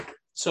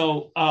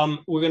So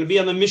we're going to be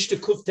on the Mishnah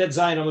Kuf Tet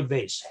Zayin Amud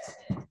Beis.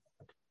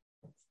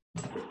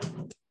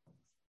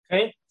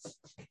 Okay.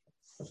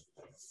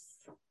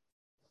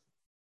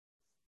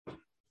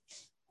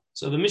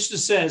 So the Mishnah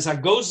says,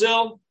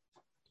 Hagozel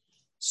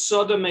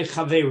Soda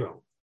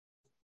Mechavero.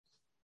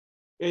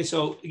 Okay,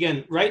 so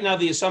again, right now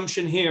the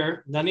assumption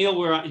here,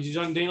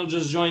 Daniel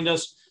just joined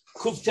us.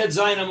 Kuf Tet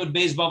Zayin Amud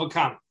Beis Bava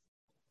Kama.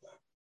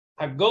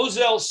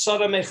 Hagozel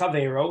Soda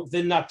Mechavero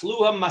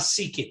v'natluha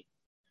masikin.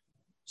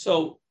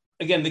 So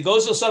again, the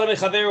Gozel Soda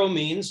Mechavero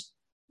means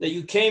that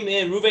you came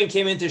in, Reuven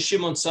came into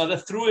Shimon's Soda,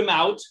 threw him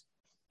out,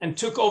 and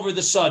took over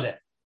the Soda.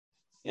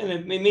 And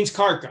it means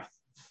karka.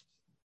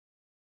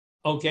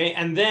 Okay,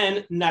 and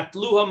then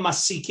Natluha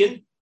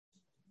Masikin,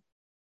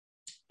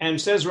 and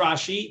says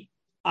Rashi,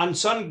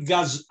 Anasim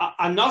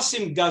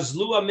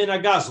Gazlua Mina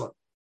Gazla.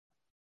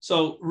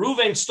 So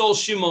Reuven stole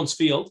Shimon's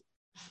field,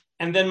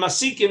 and then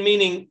Masikin,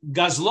 meaning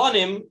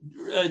Gazlanim,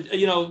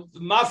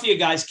 mafia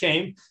guys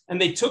came,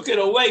 and they took it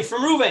away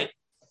from Reuven.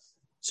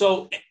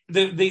 So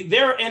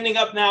they're ending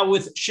up now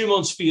with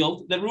Shimon's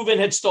field that Reuven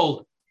had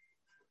stolen.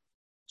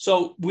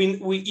 So we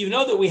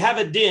that we have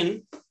a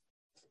din,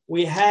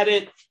 we had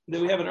it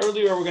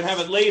earlier, we're going to have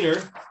it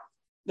later,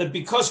 that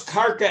because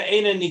karka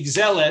eina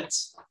nigzelet,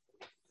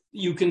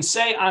 you can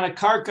say on a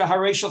karka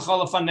harei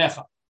shelcha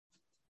lefanecha.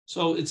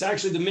 So it's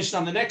actually the Mishnah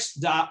on the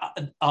next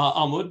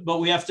Amud, but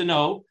we have to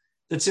know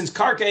that since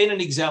karka eina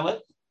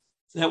nigzelet,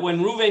 that when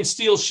Reuven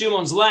steals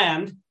Shimon's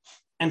land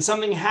and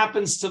something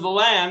happens to the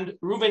land,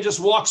 Reuven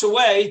just walks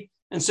away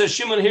and says,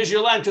 Shimon, here's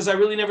your land because I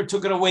really never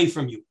took it away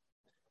from you.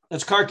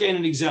 That's karka eina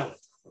nigzelet.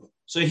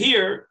 So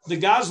here, the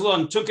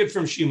Gazlan took it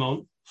from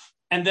Shimon,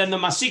 and then the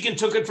Masikin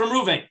took it from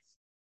Reuven.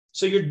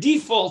 So your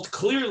default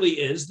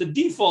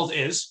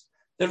is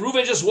that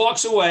Reuven just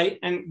walks away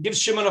and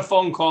gives Shimon a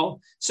phone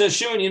call, says,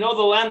 Shimon, you know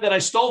the land that I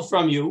stole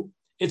from you,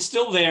 it's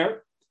still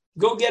there.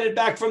 Go get it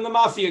back from the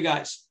mafia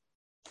guys.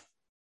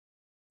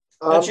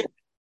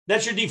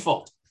 That's your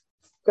default.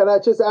 Can I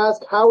just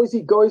ask, how is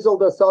he goizel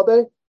the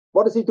Sadeh?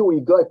 What does he do? He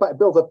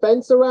builds a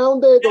fence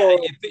around it? Yeah,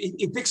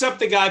 he picks up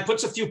the guy,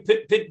 puts a few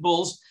pit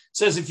bulls,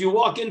 says, if you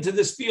walk into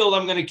this field,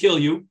 I'm going to kill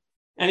you.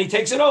 And he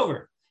takes it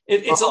over.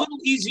 It's a little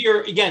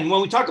easier. Again,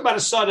 when we talk about a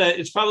Sada,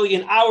 it's probably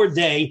in our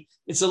day.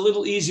 It's a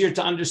little easier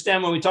to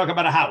understand when we talk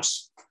about a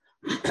house.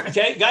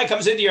 Okay, guy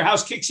comes into your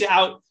house, kicks you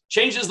out,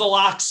 changes the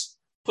locks,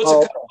 puts a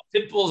couple of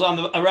pit bulls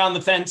around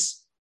the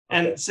fence,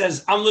 and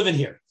says, I'm living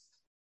here.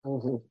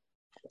 Mm-hmm.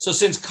 So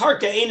since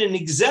karka ain't an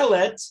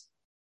nigzelet,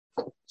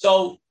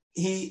 so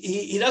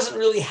he doesn't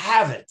really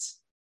have it.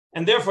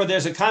 And therefore,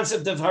 there's a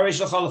concept of harei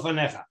shelcha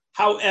lefanecha.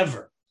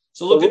 However,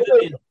 so look at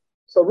the...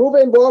 So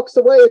Reuven walks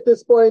away at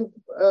this point.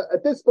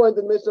 At this point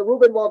in the Mishnah,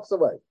 Reuven walks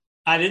away.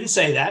 I didn't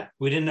say that.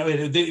 We didn't know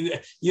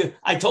it.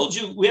 I told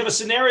you we have a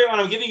scenario,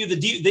 and I'm giving you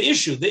the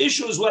issue. The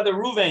issue is whether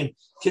Reuven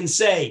can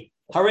say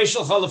harei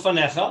shelcha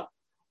lefanecha,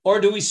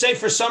 or do we say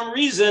for some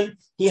reason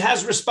he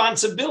has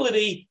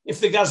responsibility if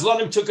the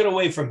Gazlanim took it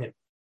away from him?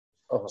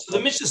 Uh-huh. So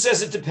the Mishnah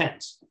says it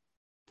depends,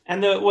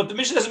 and what the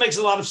Mishnah says makes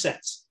a lot of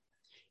sense.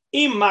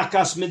 Im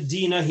makas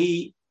medina,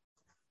 he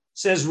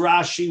says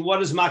Rashi.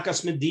 What is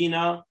makas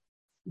medina?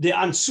 The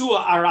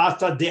ansua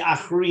arata de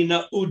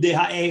achrina ude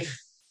ha'ech.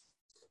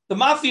 The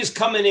mafia is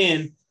coming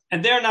in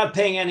and they're not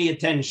paying any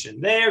attention.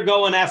 They're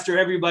going after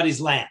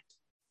everybody's land.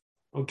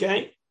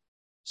 Okay?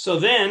 So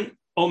then,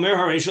 Omer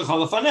harei shelcha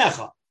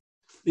lefanecha.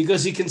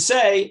 Because he can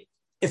say,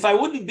 if I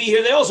wouldn't be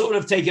here, they also would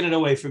have taken it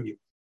away from you.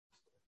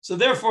 So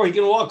therefore, he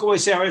can walk away,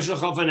 say harei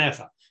shelcha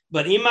lefanecha.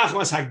 But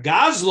imachmas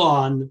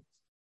hagazlan,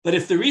 but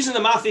if the reason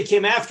the mafia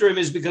came after him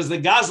is because the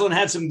Gazlan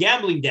had some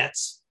gambling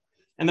debts,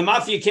 and the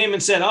mafia came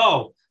and said,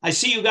 oh, I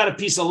see you got a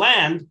piece of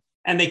land,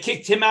 and they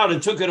kicked him out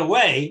and took it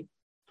away.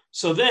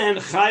 So then,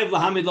 chayiv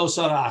lahamid lo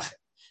sarach.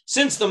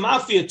 Since the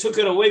mafia took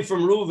it away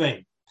from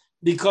Reuven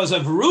because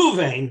of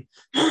Reuven,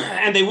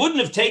 and they wouldn't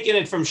have taken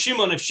it from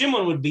Shimon if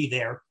Shimon would be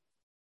there.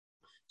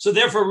 So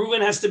therefore, Reuven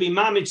has to be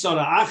mamid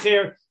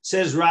sarach.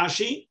 Says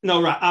Rashi.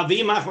 No,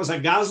 avi machmas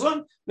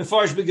hagazlan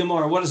mefarish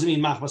b'gemara. What does it mean,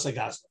 machmas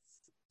hagazlan?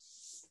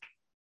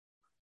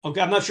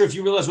 Okay, I'm not sure if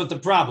you realize what the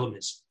problem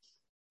is.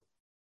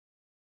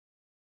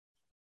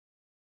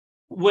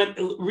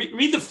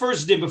 Read the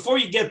first din before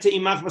you get to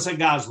imach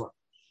masagazla.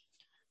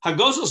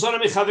 Hagozel sona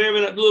mechaver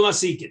ben abdul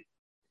masikin.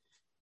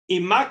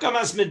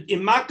 Imakas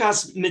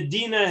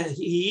medina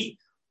he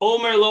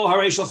omer lo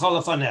harei shelcha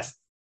lefanech.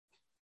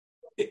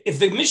 If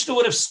the Mishnah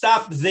would have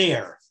stopped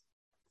there,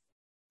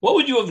 what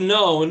would you have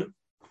known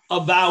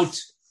about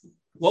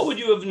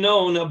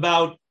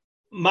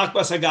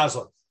makbas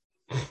hagazla?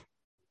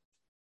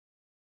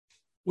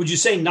 Would you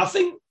say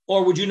nothing,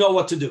 or would you know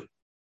what to do?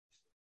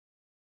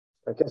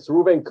 I guess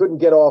Reuven couldn't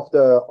get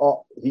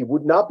he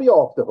would not be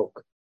off the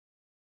hook.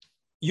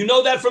 You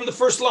know that from the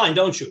first line,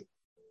 don't you?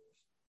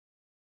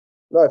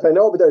 No, if I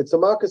know that it's a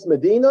Makas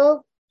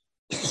Medina,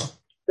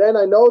 then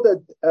I know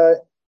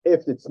that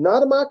if it's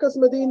not a Makas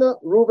Medina,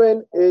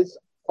 Reuven is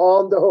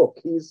on the hook.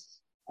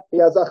 He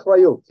has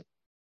achrayut.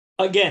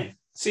 Again,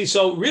 see,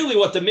 so really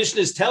what the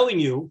Mishnah is telling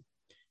you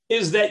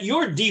is that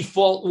your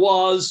default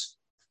was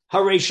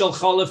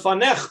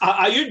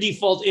Your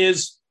default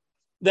is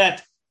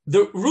that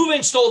the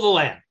Reuven stole the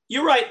land.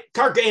 You're right,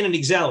 Karka ain't an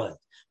exile.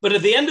 But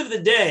at the end of the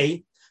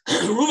day,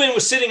 Reuven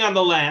was sitting on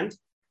the land,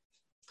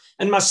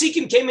 and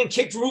Masikim came and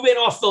kicked Reuven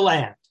off the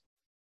land.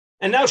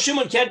 And now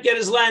Shimon can't get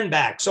his land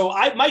back. So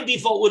my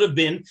default would have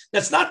been,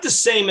 that's not the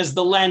same as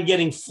the land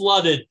getting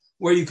flooded,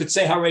 where you could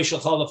say, Harei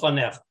Shachal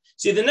Lefanecha.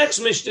 See, the next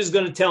Mishnah is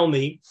going to tell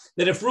me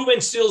that if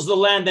Reuven steals the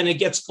land and it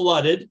gets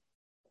flooded,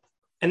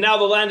 and now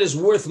the land is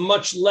worth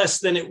much less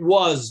than it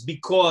was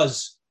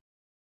because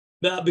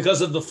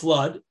of the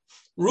flood,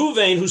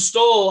 Reuven, who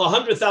stole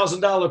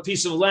 $100,000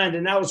 piece of land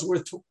and now it's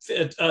worth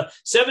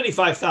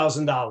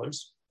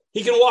 $75,000,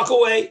 he can walk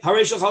away.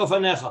 But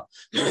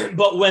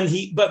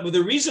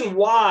the reason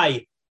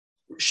why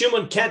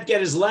Shimon can't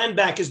get his land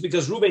back is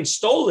because Reuven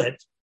stole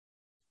it.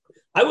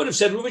 I would have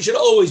said Reuven should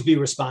always be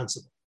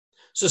responsible.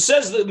 So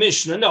says the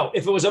Mishnah, no,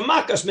 if it was a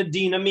Makas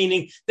Medina,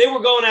 meaning they were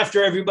going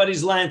after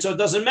everybody's land, so it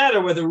doesn't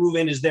matter whether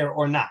Reuven is there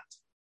or not.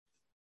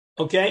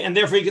 Okay, and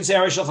therefore you can say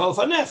Harei Shachal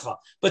Lefanecha.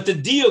 But the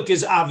diuk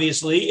is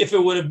obviously, if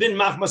it would have been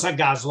Machmas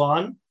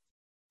HaGazlan,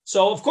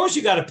 so of course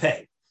you got to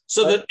pay.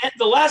 So that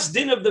the last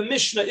din of the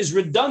Mishnah is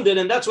redundant,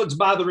 and that's what's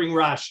bothering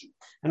Rashi.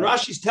 And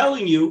Rashi's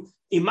telling you,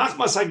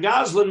 Machmas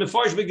HaGazlan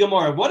Mefarsh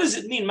b'Gemara. What does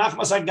it mean,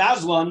 Machmas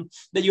HaGazlan,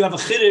 that you have a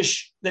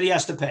chiddush that he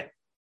has to pay?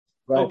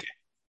 Right. Okay,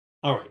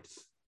 all right.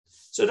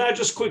 So now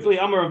just quickly,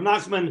 Amar of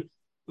Nachman,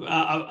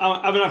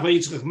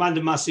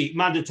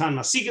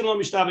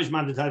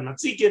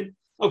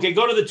 okay,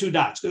 go to the two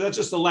dots, because that's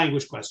just a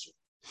language question.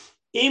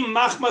 Im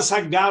machmas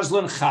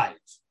hagazlan chayiv.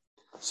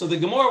 So the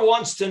Gemara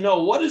wants to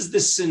know, what is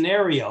this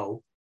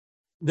scenario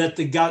that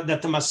the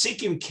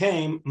Masikim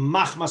came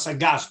machmas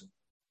hagazlan?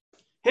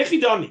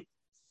 Hechidami.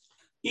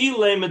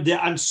 Ilema de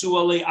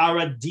ansua le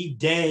ara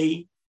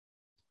didei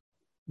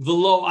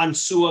velo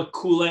ansua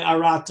kule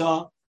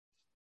arata.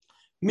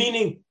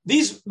 Meaning,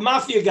 these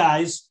mafia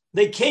guys,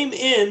 they came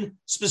in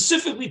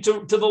specifically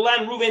to the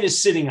land Reuven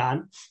is sitting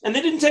on, and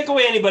they didn't take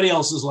away anybody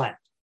else's land.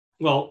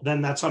 Well,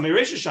 then that's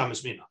Hamiresha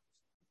Shamas Mina.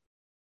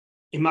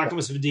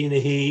 Imakamas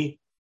V'dinahi,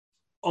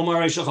 Omar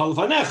Reisha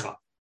Chalafanecha.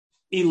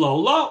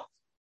 Ilolo.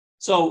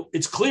 So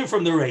it's clear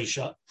from the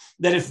Reisha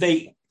that if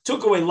they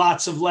took away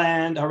lots of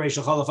land,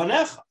 Haresha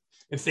Chalafanecha.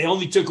 If they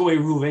only took away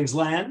Reuven's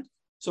land,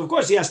 so of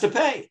course he has to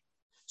pay.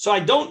 So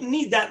I don't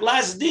need that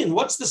last din.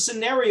 What's the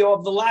scenario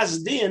of the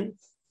last din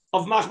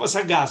of Machmas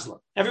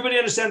HaGazlan? Everybody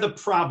understand the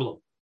problem?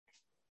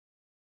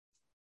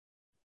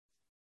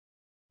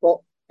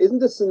 Well, isn't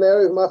the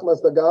scenario of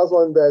Machmas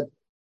HaGazlan that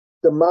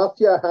the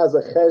mafia has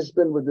a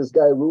cheshbon with this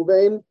guy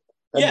Reuven?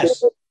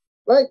 Yes.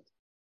 Right.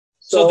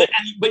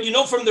 But you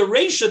know from the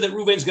Reisha that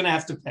Reuven's going to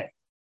have to pay.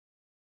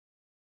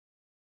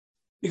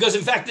 Because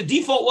in fact, the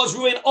default was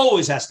Reuven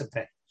always has to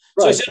pay.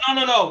 Right. So he said,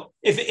 no.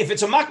 If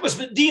it's a Machmas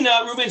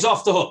Medina, Reuven's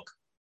off the hook.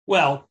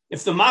 Well,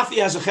 if the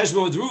mafia has a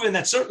cheshbon with Reuven,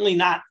 that's certainly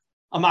not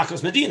a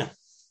Machmas Medina.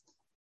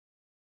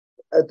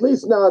 At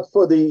least not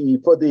for the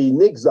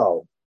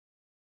Nigzal.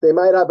 They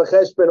might have a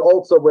cheshbon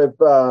also with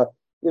Avram,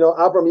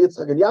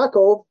 Yitzchak, and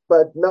Yaakov,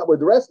 but not with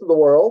the rest of the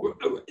world.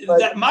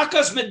 That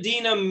Machmas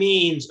Medina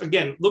means,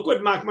 again, look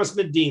what Machmas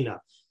Medina.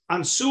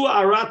 Ansua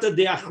arata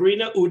de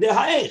achrina ude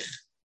ha'ech.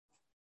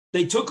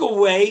 They took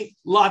away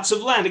lots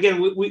of land. Again,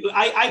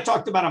 I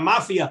talked about a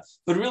mafia,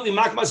 but really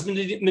Machmas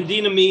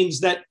Medina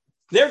means that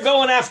they're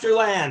going after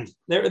land.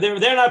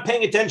 They're not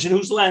paying attention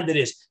whose land it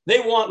is. They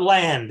want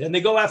land, and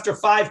they go after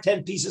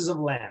 5-10 pieces of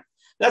land.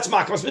 That's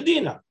Machmas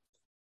Medina.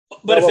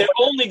 But if they're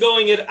only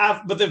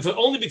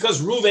only because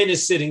Reuven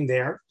is sitting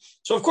there,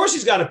 so of course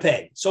he's got to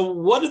pay. So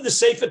what did the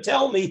Sefer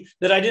tell me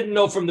that I didn't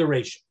know from the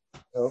Reisha?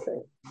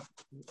 Okay.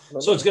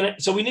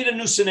 So we need a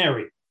new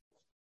scenario.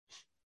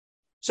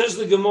 Says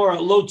the Gemara,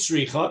 Lo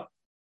Tzricha,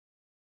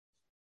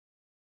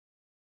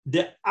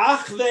 de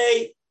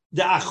achuye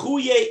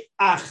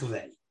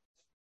achve.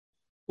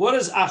 What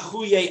does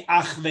achuye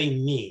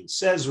achve mean?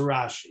 Says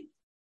Rashi.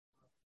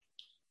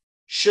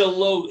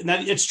 Shalo. Now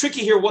it's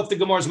tricky here what the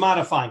Gemara is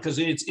modifying because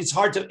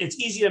it's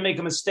easy to make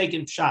a mistake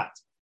in pshat.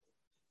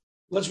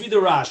 Let's read the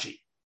Rashi.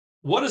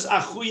 What does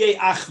achuye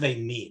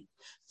achve mean?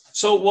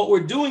 So what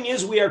we're doing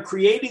is we are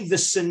creating the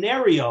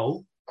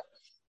scenario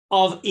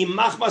of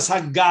imachmas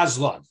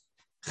hagazlan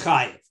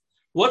chayiv.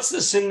 What's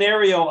the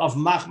scenario of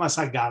machmas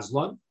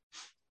hagazlan?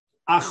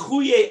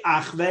 Achuye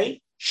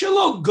achve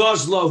shelo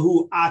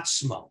gozlahu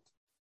atzmo.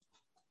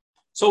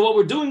 So what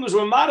we're doing is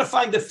we're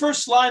modifying the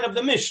first line of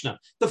the Mishnah.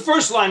 The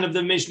first line of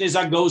the Mishnah is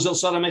agozel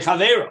sada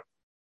mechavero,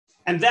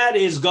 and that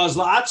is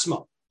gozla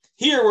atzmo.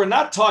 Here we're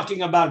not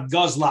talking about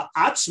gozla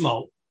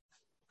atzmo.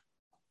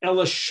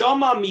 Ela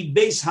shama mi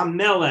beis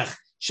hamelech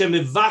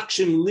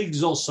shemivakshim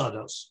ligzol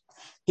sados.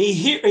 He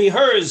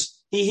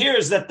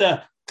hears that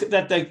the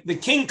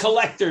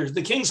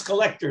king's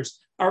collectors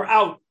are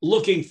out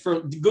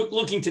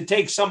looking to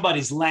take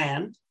somebody's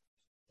land,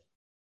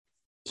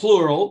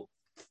 plural.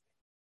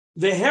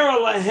 V'hera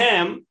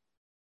lahem,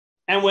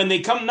 and when they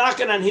come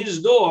knocking on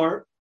his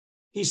door,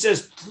 he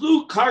says,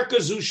 "Plu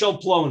karkazu shel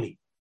ploni."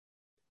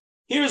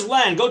 Here's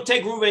land. Go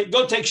take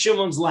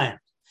Shimon's land.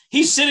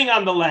 He's sitting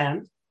on the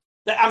land,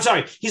 I'm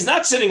sorry, he's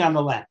not sitting on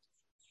the land.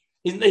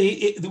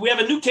 We have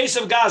a new case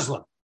of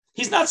Gazlan.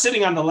 He's not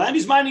sitting on the land.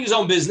 He's minding his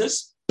own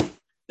business.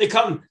 They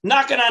come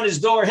knocking on his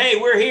door. Hey,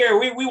 we're here.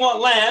 We want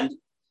land.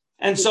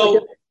 And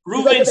so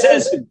Reuven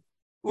says,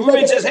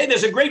 hey,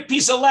 there's a great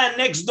piece of land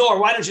next door.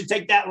 Why don't you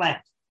take that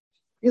land?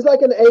 He's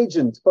like an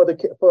agent for the.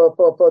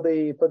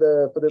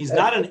 He's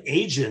not an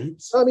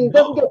agent. I mean, he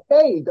doesn't get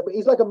paid.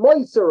 He's like a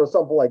moiser or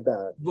something like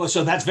that. Well,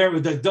 so that's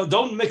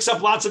don't mix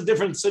up lots of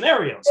different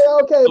scenarios. Yeah,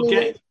 okay.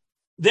 Okay,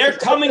 they're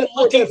coming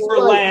looking for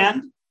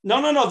land.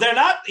 No, they're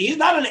not. He's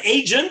not an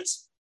agent.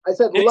 I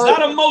said he's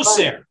not a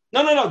moser.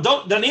 No.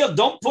 Don't, Daniel.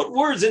 Don't put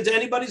words into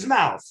anybody's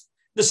mouth.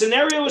 The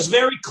scenario is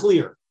very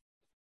clear.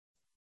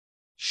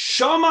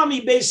 Shama mi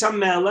beis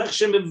hamelech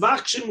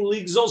shemivakshim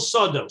ligzol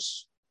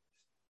sodos.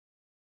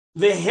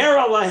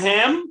 Vehera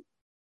lahem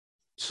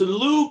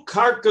tlu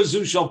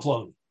karkazu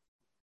shalplon.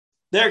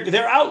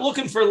 They're out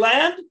looking for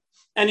land,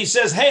 and he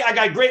says, "Hey, I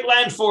got great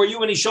land for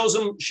you," and he shows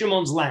them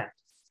Shimon's land.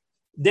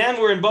 Then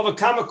we're in Bava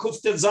Kama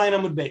Kuftet Zayin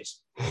Amud Beis.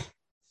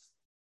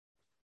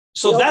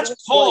 So that's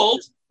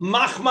called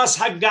Machmas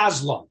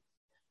Hagazlon.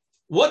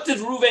 What did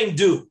Reuven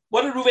do?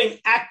 What did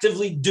Reuven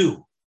actively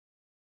do?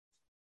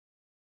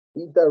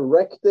 He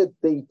directed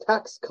the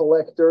tax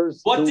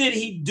collectors. What did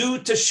he do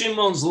to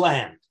Shimon's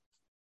land?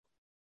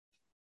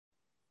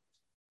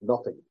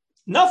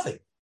 Nothing.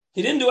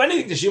 He didn't do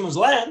anything to Shimon's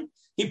land.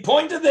 He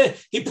pointed the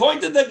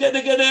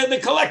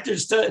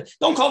collectors to,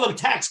 don't call them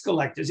tax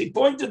collectors. He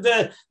pointed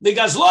the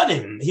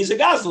Gazlanim. He's a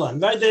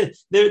Gazlan, right?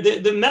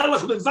 The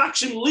Melech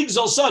Mevakshim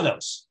Ligzol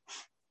Sodos.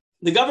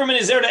 The government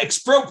is there to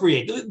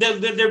expropriate. They're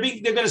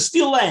going to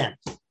steal land.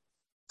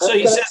 So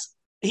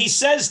he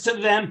says to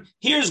them,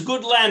 "Here's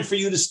good land for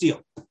you to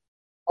steal."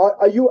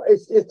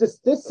 Is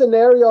this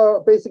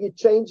scenario basically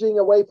changing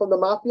away from the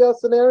mafia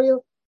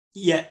scenario?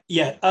 Yeah.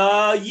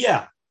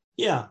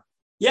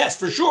 Yes,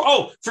 for sure.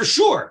 Oh, for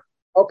sure.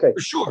 Okay.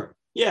 For sure.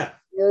 Yeah.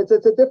 It's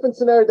a different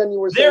scenario than you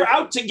were saying. They're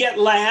out to get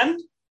land,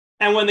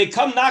 and when they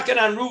come knocking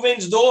on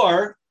Reuven's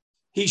door,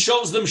 he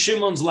shows them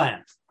Shimon's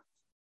land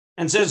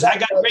and says, "I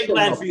got great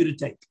land for you to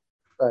take."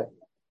 Right.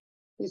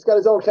 He's got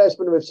his own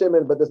cheshbon with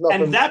Shimon, but there's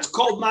nothing. And that's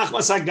called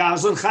Machmas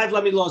HaGazlan, Chayv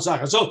Lamilo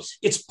Zachar. So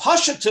it's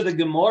pasha to the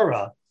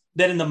Gemara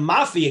that in the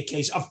mafia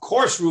case, of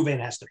course Reuven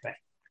has to pay.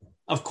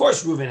 Of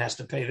course Reuven has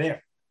to pay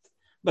there.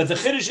 But the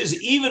chiddush is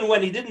even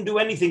when he didn't do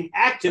anything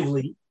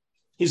actively,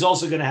 he's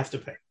also going to have to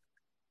pay.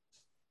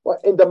 Well,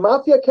 in the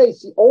mafia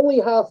case, he only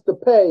has to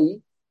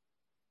pay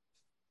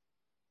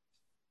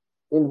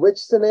in which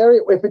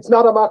scenario? If it's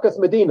not a Makas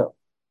Medina.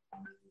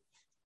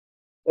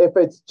 If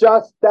it's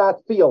just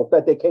that field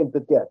that they came to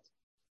get.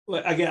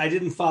 Well, again, I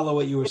didn't follow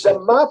what you were saying.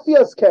 In the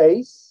mafia's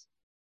case,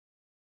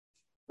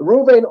 the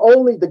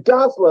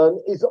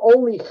Gazlan is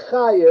only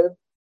chayev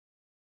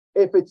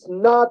if it's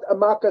not a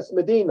Makas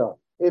Medina.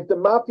 If the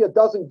mafia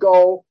doesn't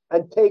go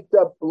and take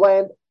the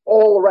land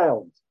all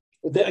around.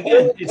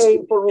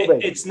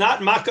 It's not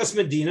Makas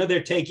Medina.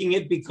 They're taking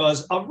it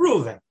because of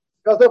Reuven.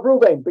 Because of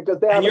Reuven. Because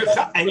they and you're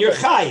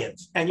chayev.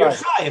 And you're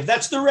chayev.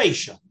 That's the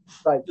ratio.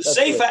 Right. The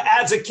Seifa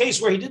adds a case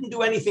where he didn't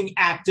do anything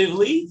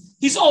actively.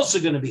 He's also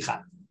going to be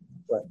chayev.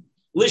 Right.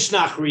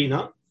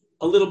 Lishnachrina,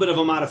 a little bit of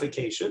a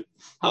modification.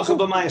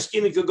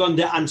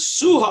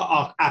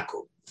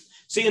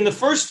 See, in the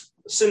first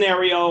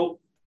scenario,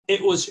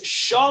 it was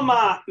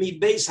Shama mi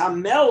beis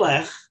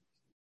hamelech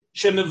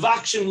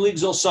shemivakshim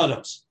ligzol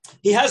sodos.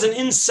 He had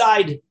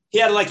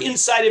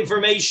inside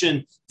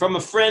information from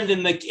a friend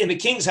in the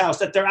king's house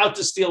that they're out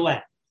to steal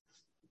land.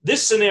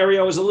 This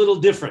scenario is a little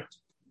different.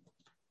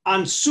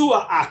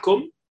 Ansua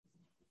akum,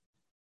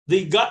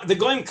 the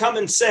goyim come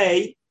and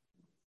say,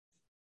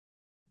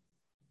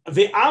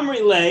 the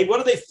Amrile, what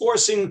are they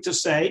forcing to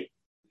say?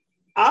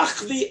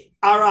 Achvi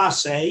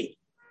arase,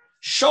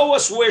 show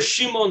us where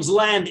Shimon's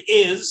land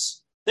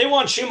is. They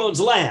want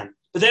Shimon's land,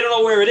 but they don't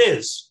know where it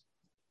is.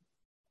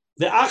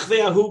 The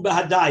Achvi ahu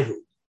bahadaihu,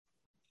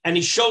 and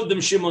he showed them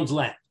Shimon's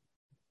land.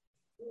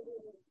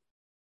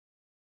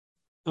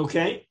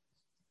 Okay,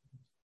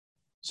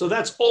 so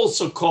that's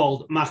also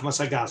called Machmas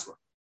HaGazlan.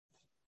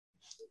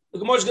 The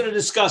Gemara is going to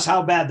discuss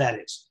how bad that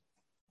is,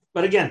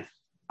 but again,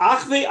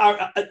 Achvi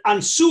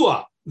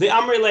ansua. The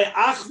Amrile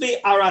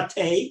Achve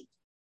Arate,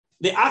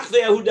 the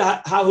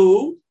Achve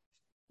Hahu,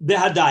 the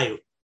Hadayu.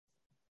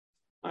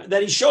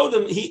 That he showed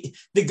them,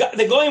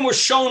 the Goyim were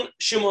shown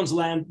Shimon's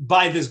land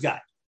by this guy.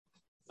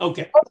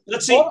 Okay,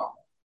 let's see.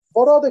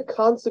 What are the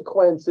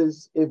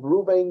consequences if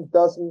Reuven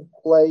doesn't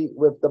play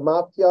with the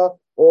mafia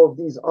or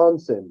these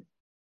onsen?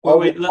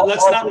 Wait,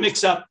 let's not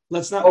mix up.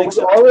 Let's not mix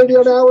up. Already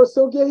on our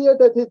sugya here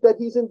that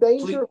he's in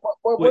danger?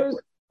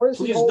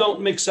 Please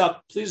don't mix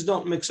up. Please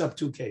don't mix up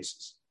two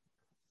cases.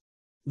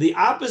 The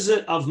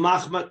opposite of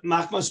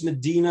Machmas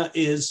Medina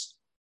is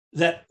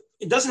that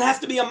it doesn't have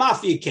to be a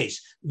mafia case.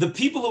 The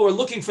people who are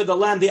looking for the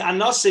land, the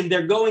Anasim,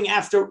 they're going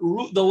after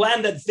the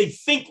land that they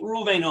think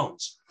Reuven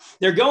owns.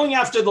 They're going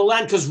after the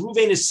land because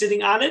Reuven is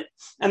sitting on it,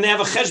 and they have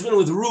a cheshbon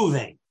with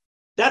Reuven.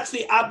 That's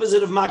the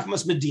opposite of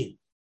Machmas Medina.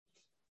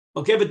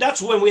 Okay, but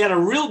that's when we had a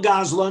real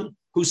Gazlan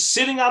who's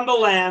sitting on the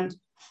land,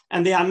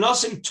 and the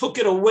Anosim took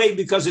it away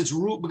because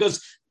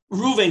because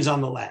Ruvain's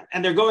on the land,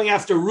 and they're going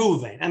after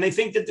Ruvain, and they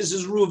think that this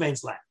is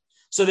Ruvain's land.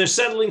 So they're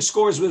settling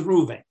scores with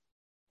Ruvain.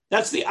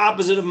 That's the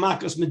opposite of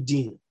Makas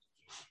Medina.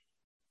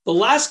 The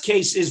last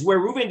case is where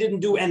Ruvain didn't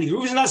do anything.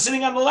 Ruvain's not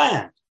sitting on the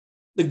land.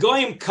 The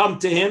Goyim come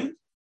to him,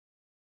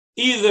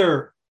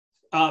 either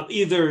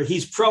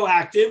he's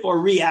proactive or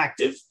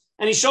reactive,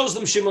 and he shows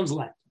them Shimon's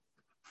land.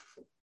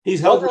 He's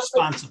held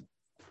responsible.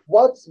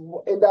 What's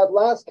in that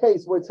last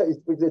case where it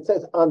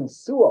says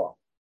Ansua?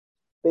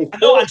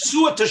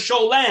 Ansua to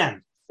show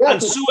land. Yeah,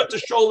 Ansua to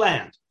show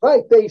land.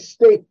 Right. They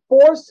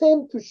force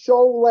him to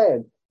show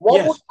land.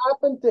 What would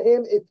happen to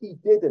him if he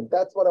didn't?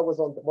 That's what I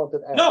wanted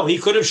to ask. No, he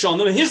could have shown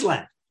them his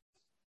land.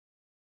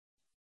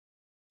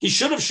 He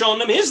should have shown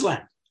them his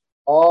land.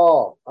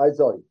 Oh, I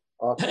saw you.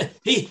 Okay.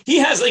 He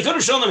could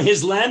have shown them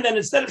his land, and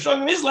instead of showing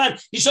them his land,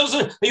 he shows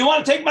them, you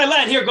want to take my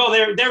land? Here, go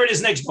there. There it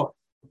is next door.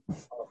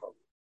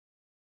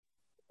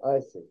 I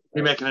see.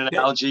 You're making an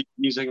analogy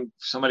using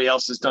somebody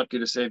else's donkey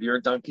to save your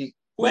donkey.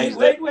 Wait.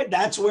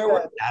 That's where we're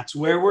heading. That's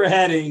where we're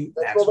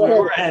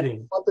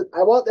heading. I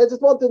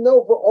just want to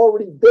know if we're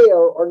already there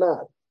or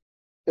not.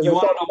 You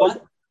want to know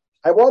what?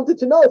 I wanted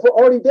to know if we're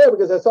already there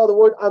because I saw the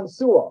word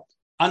Ansua.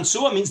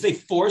 Ansua means they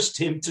forced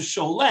him to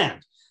show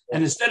land.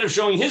 And instead of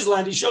showing his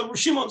land, he showed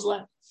Shimon's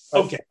land.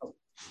 Okay.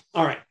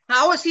 All right.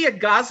 How is he a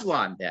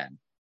Gazlan then?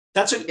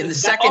 That's in the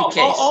second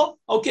case.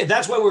 Okay,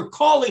 that's why we're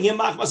calling him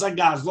Machmas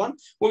HaGazlan.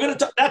 We're going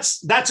to.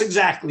 That's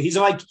exactly. He's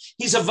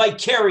a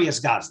vicarious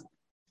Gazlan.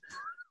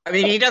 I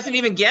mean, he doesn't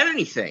even get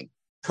anything.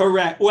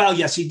 Correct. Well,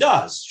 yes, he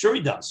does. Sure,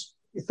 he does.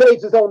 He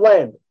saves his own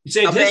land. He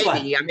saved his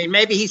land. I mean,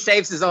 maybe he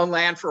saves his own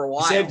land for a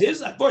while. He saved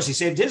his. Of course, he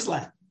saved his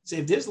land.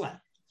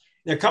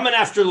 They're coming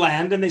after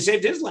land, and they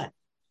saved his land.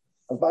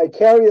 A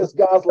vicarious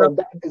Gazlan.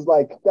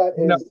 That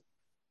is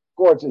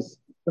gorgeous.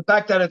 The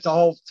fact that it's a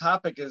whole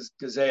topic is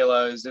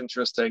Gazela is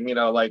interesting.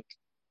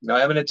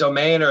 Eminent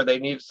domain, or they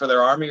need it for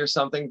their army or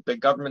something. The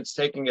government's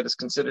taking it as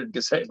considered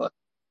Gazela.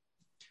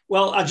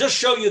 Well, I'll just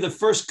show you the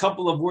first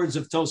couple of words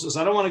of Tosfos.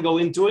 I don't want to go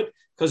into it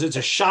because it's a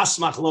shas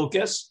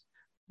machlokes,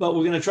 but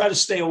we're going to try to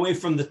stay away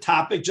from the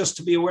topic just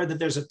to be aware that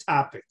there's a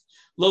topic.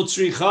 Lo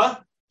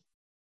tzricha,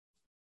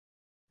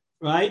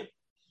 right?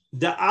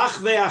 Da'ach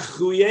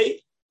ve'achuye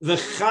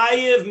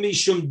v'chayev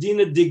mishum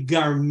dina de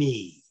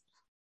garmi.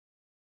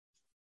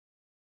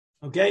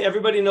 Okay,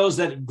 everybody knows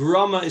that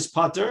grama is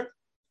pater,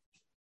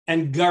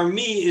 and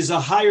garmi is a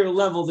higher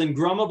level than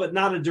grama, but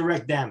not a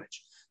direct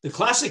damage. The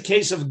classic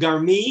case of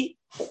garmi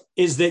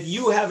is that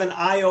you have an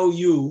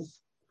IOU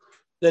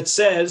that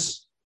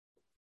says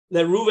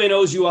that Reuven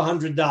owes you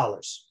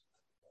 $100.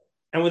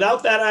 And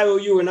without that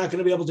IOU, we're not going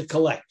to be able to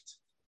collect.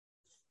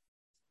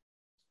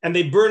 And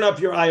they burn up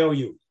your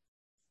IOU.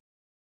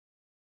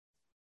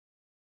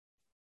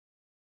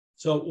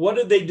 So what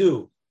did they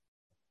do?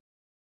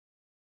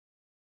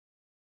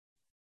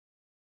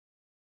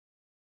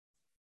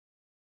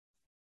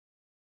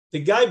 The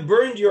guy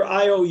burned your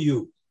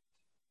IOU.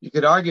 You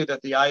could argue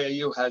that the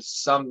IOU has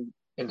some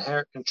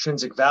inherent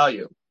intrinsic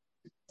value.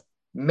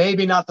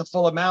 Maybe not the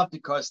full amount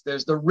because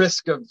there's the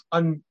risk of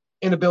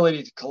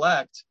inability to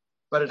collect,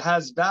 but it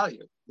has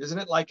value. Isn't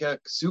it like a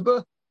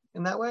ksuba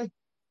in that way?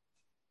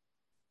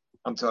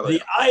 I'm totally.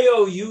 The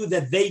IOU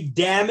that they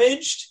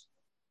damaged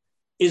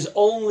is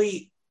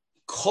only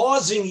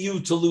causing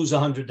you to lose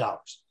 $100.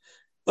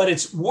 But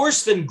it's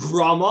worse than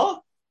grama,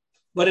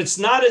 but it's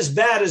not as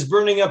bad as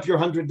burning up your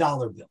 $100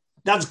 bill.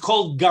 That's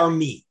called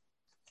garmi.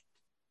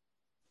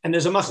 And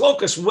there's a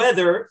machlokas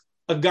whether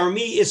a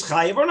garmi is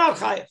chayev or not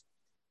chayev.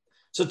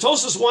 So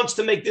Tosfos wants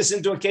to make this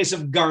into a case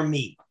of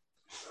garmi,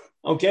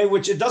 okay?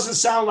 Which it doesn't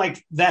sound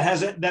like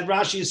that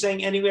Rashi is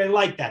saying anywhere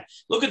like that.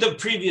 Look at the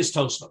previous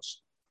Tosfos.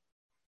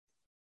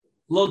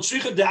 Lo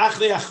tzricha de'ach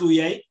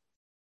ve'achuye,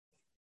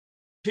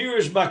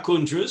 pirush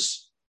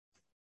bakuntrus.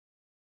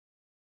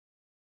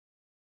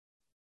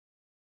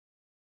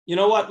 You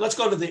know what? Let's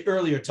go to the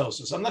earlier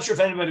Tosfos. I'm not sure if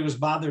anybody was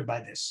bothered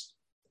by this.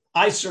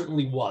 I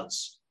certainly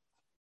was.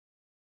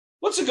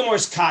 What's the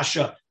Gemara's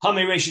kasha?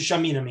 Hamereshi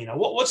shamina mina.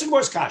 What's the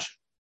Gemara's kasha?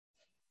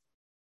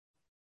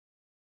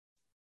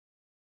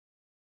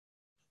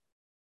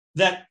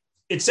 That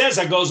it says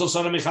Agozol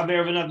Sara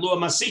Mechaber v'Nadlu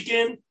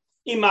Masikin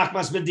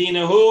Imakmas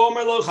Medina Hu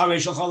Omer Lo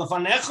Chareshel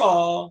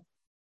Chalafanecha.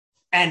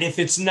 And if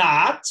it's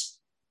not,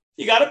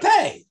 you got to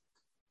pay.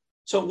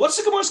 So what's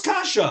the Gemara's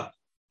kasha?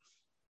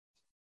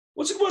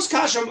 What's the Gemara's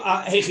kasha?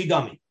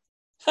 Hechidami.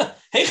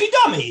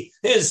 Hechidami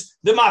is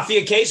the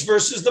mafia case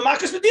versus the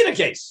Makas Medina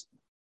case.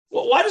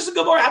 Well, why does the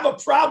Gemara have a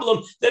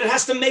problem that it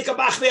has to make a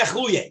bach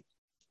ve'achuye?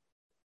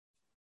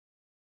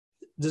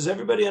 Does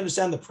everybody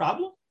understand the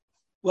problem?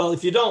 Well,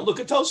 if you don't, look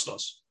at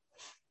Tosfos.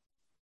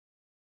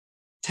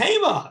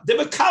 Tema, de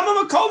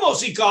bekama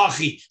makomos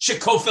ikachi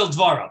shekofel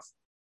dvarav.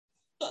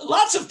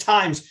 Lots of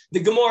times the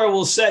Gemara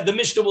will say, the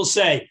Mishnah will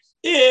say,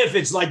 if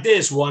it's like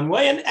this one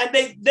way, and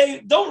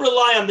they don't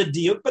rely on the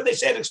diuk, but they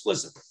say it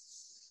explicitly.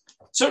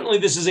 Certainly,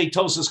 this is a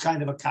Tosfos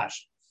kind of a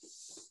kasha.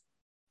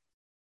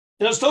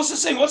 And as Tosfos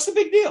is saying, what's the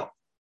big deal?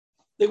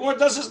 The Gemara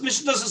does this,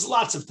 Mishnah does this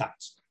lots of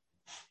times.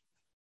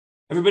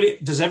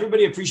 Does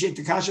everybody appreciate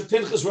the kasha?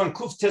 Pinchas run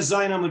kuf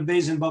tezayin amud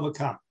beis in Bava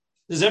Kam.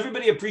 Does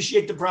everybody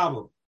appreciate the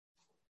problem?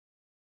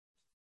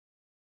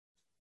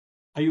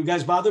 Are you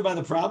guys bothered by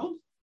the problem?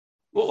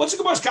 Well, what's the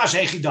Gemara's kasha?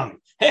 Hechidami.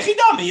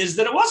 Hechidami is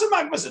that it wasn't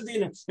machmas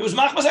adina. It was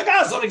machmas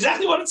hagazlon.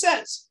 Exactly what it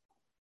says.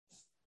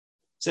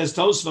 Says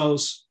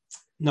Tosfos.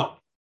 No.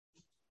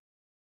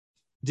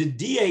 If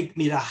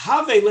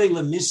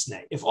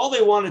all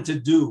they wanted to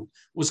do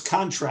was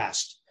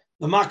contrast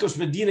the Makos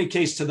Medina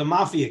case to the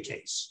Mafia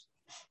case,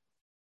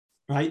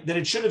 right? Then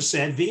it should have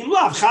said V'im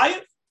Lav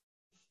Chayev.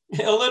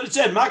 It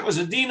said Makos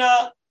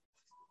Medina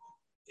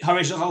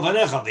Haresh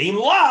Chalvanecha V'im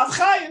Lav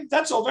Chayev.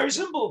 That's all very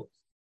simple.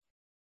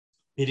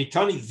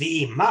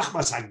 V'im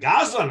Machmas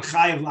Hagazlan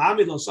Chayev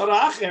La'amid Lo Sara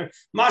Acher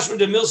Mashma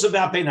de Milsa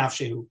V'Apei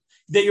Nafshehu.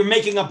 That you're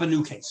making up a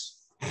new case.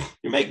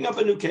 You're making up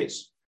a new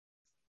case.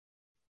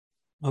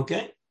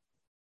 Okay.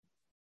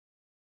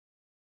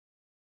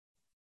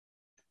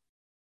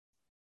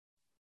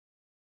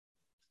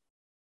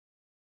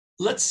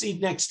 Let's see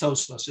next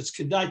Tosfos. It's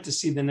kedai to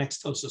see the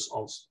next Tosfos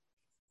also.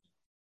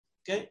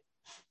 Okay.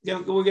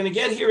 We're going to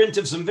get here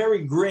into some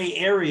very gray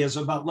areas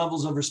about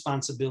levels of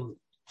responsibility.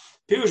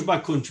 Pirush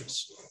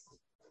Bakuntras.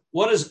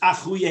 What is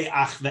Achuye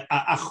Achve?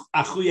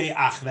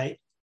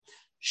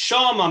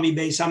 Shama mi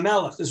beis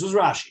hamelech. This was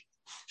Rashi.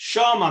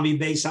 Shama mi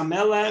beis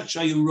hamelech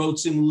shayu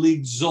rotzim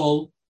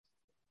ligzol.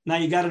 Now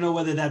you got to know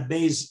whether that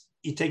beis,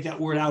 you take that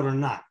word out or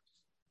not.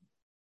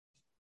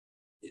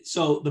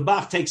 So the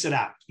Bach takes it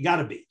out. You got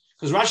to be.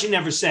 Because Rashi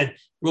never said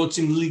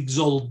rotzim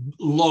ligzol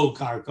lo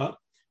karka.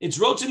 It's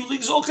rotzim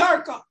ligzol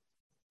karka.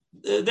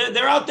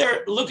 They're out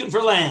there looking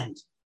for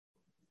land.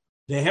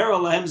 Vehera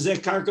lahem zeh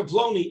karka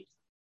ploni.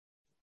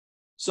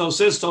 So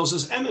says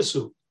Tosas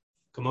emesu.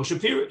 Kamosha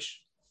pirish.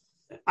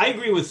 I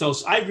agree with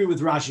Tosas. I agree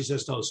with Rashi,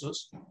 says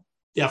Tosas.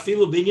 The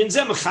afilu binyan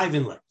zeh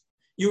mechayvin le.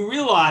 You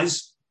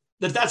realize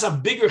that that's a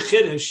bigger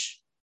chiddush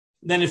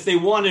than if they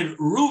wanted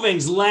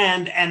Reuven's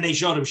land and they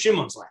showed him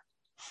Shimon's land.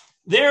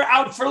 They're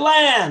out for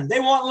land.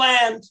 They want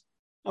land,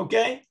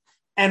 okay?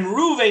 And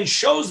Reuven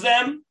shows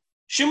them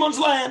Shimon's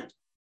land.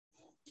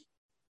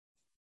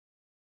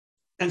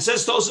 And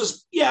says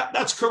Tosas, yeah,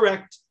 that's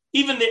correct.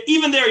 Even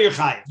there you're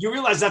chayav. You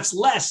realize that's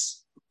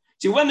less.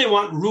 See, when they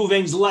want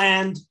Reuven's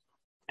land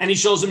and he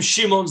shows them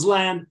Shimon's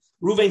land,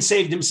 Reuven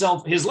saved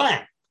himself his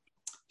land.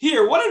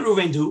 Here, what did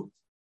Reuven do?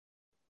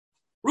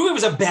 Reuven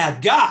was a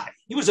bad guy.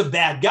 He was a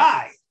bad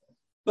guy.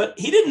 But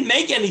he didn't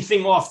make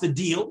anything off the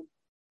deal.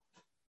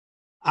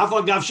 Not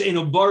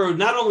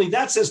only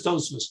that, says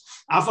Tosfos,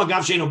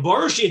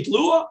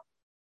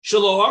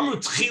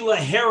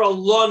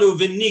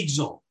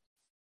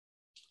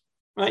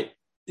 right?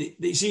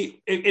 You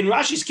see, in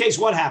Rashi's case,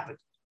 what happened?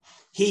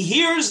 He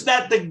hears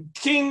that the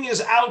king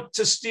is out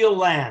to steal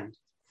land,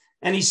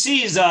 and he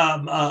sees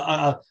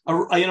a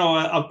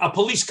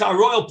police car, a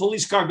royal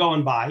police car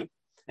going by,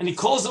 and he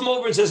calls them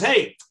over and says,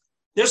 "Hey,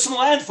 there's some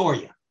land for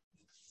you."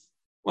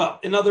 Well,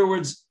 in other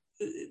words,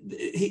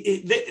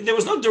 there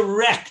was no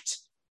direct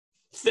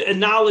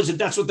knowledge that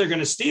that's what they're going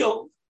to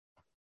steal.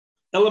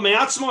 We'll see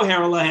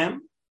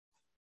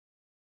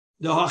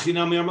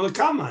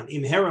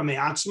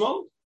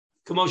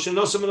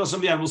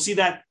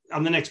that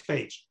on the next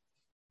page.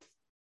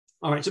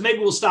 All right, so maybe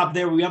we'll stop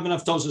there. We have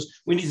enough Tosas.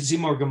 We need to see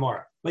more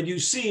Gemara. But you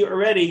see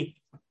already,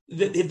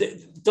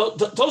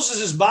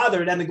 Tosas is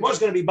bothered, and the Gemara is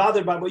going to be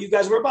bothered by what you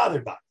guys were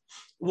bothered by.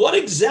 What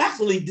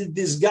exactly did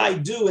this guy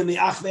do in the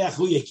Achve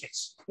Achuye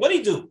case? What did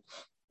he do?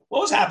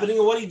 What was happening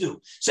and what did he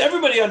do? So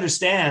everybody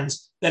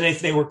understands that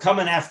if they were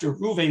coming after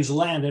Reuven's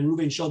land and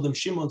Reuven showed them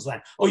Shimon's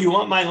land, oh, you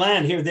want my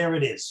land? Here, there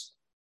it is.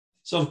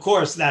 So, of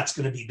course, that's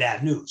going to be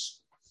bad news.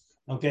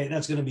 Okay,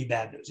 that's going to be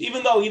bad news.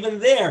 Even though, even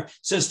there,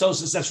 says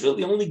Tosas, that's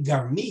really only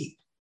Garmi.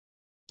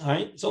 All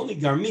right, it's only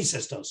Garmi,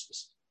 says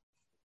Tosas.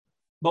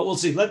 But we'll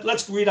see.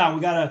 Let's read on.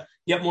 We got to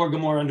get more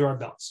Gemara under our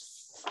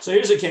belts. So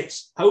here's a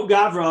case. Ahu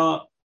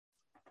Gavra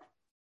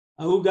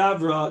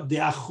de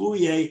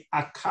Achuye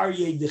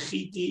Akarye de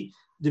Chiti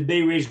de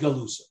Beiresh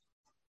Galusa.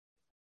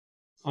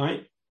 All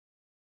right,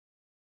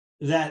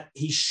 that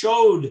he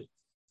showed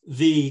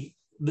the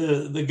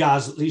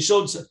gaz. He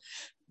showed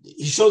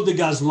the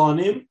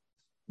Gazlanim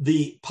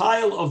the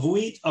pile of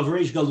wheat of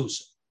Reish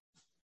Galusa.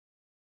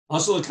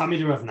 Also, the coming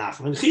to Rav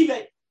Nachman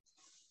Chive.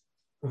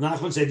 Rav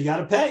Nachman said you got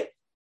to pay.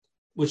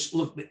 Which,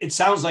 look, it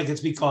sounds like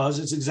it's because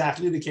it's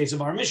exactly the case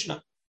of our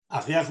Mishnah.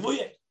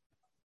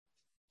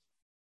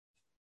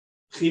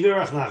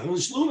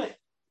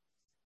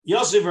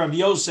 Yosef Rav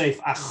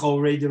Yosef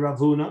Achore de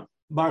Ravuna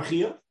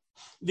Barchia.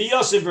 The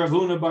Yosef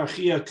Ravuna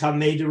Barchia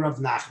Kamei de Rav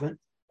Nachman.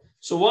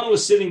 So one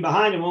was sitting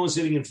behind and one was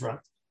sitting in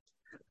front.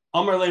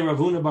 Amar le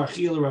Ravuna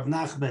Barchia Rav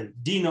Nachman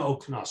Dina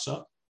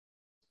Oknasa.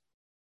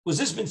 Was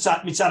this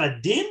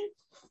mitzad din,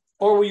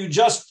 or were you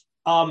just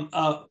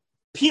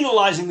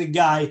penalizing the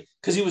guy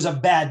because he was a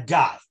bad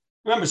guy?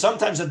 Remember,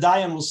 sometimes a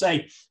dayan will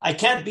say, I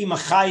can't be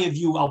machayev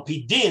you al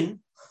pi din,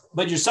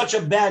 but you're such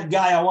a bad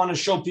guy, I want to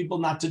show people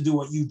not to do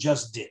what you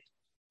just did.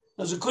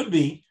 Because it could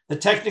be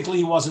that technically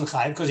he wasn't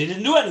chayev because he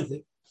didn't do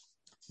anything.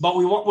 But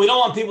we don't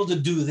want people to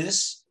do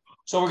this.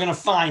 So we're going to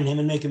fine him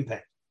and make him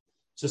pay.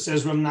 So it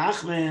says Rav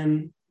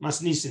Nachman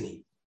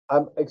Masnisini.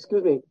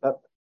 Excuse me.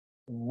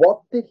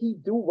 What did he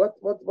do?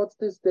 What's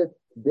this?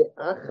 The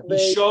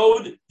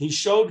achve. He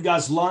showed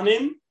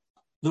Gazlanim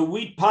the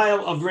wheat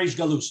pile of Reish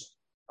Galusa.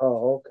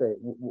 Oh, okay.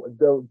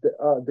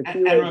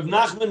 And Rav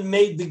Nachman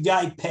made the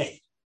guy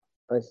pay.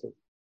 I see.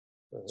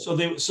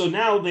 So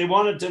now they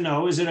wanted to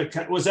know: was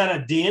that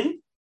a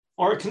din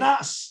or a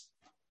knas?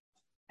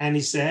 And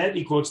he said,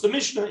 he quotes the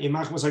Mishnah: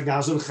 "Imach mas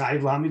hagazon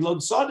chayiv lahamid lo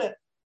tzadeh."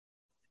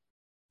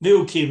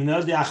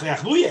 Ve'ukimna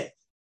de'achve'achvuye.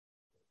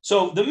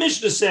 So the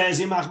Mishnah says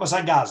imach mas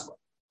hagazon.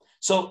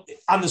 So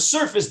on the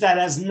surface, that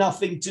has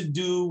nothing to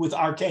do with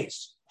our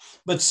case.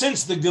 But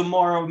since the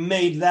Gemara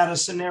made that a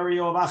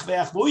scenario of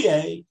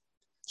achve'achvuye,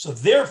 so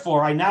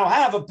therefore I now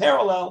have a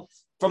parallel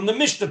from the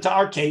Mishnah to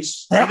our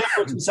case. And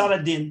therefore it's mitzad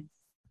adin.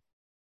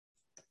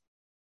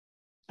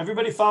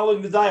 Everybody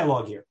following the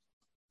dialogue here.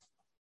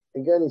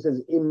 Again, he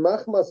says,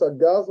 "Imach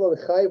masagazlan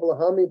chayv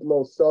lahamid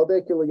lo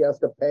sadek." He has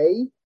to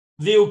pay.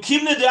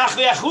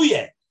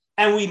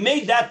 And we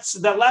made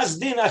that last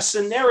din a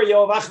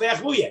scenario of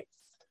achve'achvuye.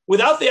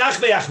 Without the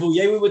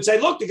achve'achvuye, we would say,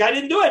 look, the guy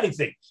didn't do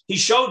anything. He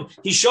showed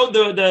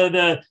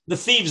the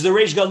thieves, the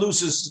Reish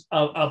Galusa's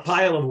a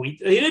pile of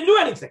wheat. He didn't do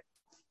anything.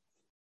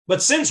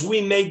 But since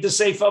we made the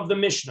seif of the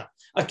Mishnah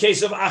a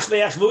case of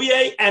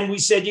achve'achvuye, and we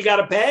said you got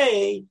to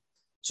pay,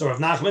 so Rav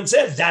Nachman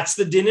said that's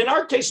the din in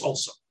our case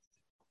also.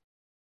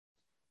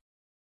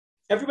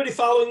 Everybody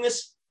following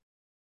this?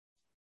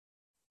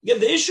 Again,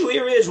 the issue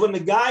here is when the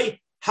guy,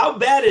 how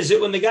bad is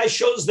it when the guy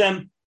shows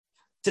them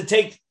to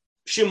take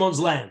Shimon's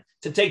land,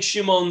 to take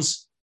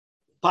Shimon's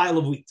pile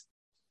of wheat?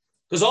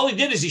 Because all he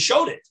did is he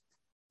showed it.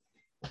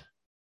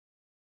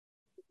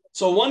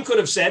 So one could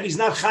have said he's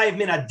not chayiv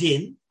min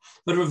adin,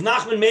 but Rav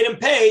Nachman made him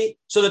pay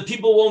so that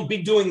people won't be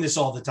doing this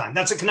all the time.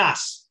 That's a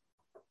knas.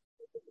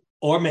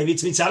 Or maybe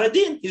it's mitzad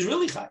adin. He's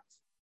really chayiv.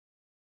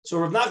 So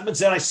Rav Nachman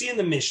said, I see in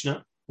the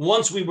Mishnah,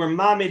 once we were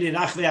mamid in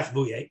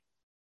achve'achvuye,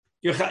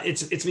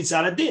 it's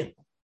mitzad adin.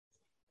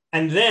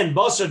 And then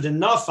Basar de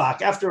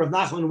Nafak, after Rav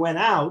Nachman went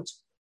out,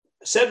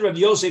 said Rav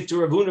Yosef to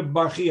Rav Huna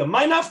bar Chia,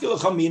 "My nafkil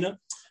chamina.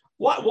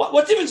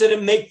 What difference did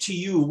it make to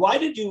you? Why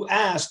did you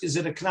ask? Is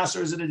it a knas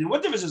or is it a din?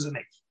 What difference does it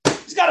make?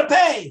 He's got to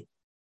pay.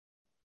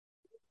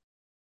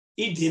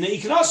 Idina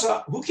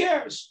iknasa. Who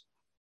cares?"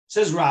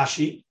 Says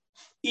Rashi,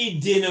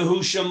 "Idina hu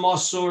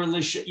shemasor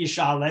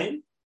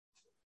yishalem."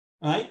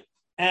 Right,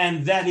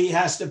 and that he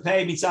has to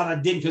pay mitzad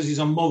adin because he's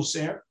a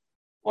moser,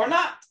 or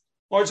not,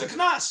 or it's a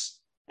knas,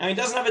 and he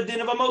doesn't have a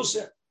din of a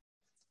moser.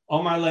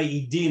 Omar le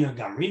idina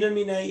gamrina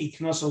mine,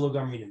 iknasa lo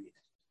gamrina mine.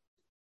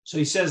 So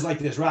he says like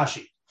this,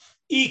 Rashi,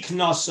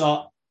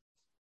 iknasa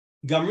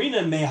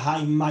gamrina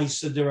mehai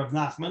maisa de Rav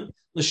Nachman,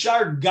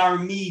 l'shar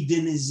garmi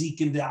din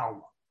ezikin de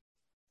alma.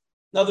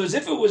 In other words,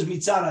 if it was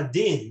mitzad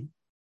adin,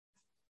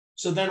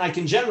 so then I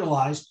can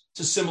generalize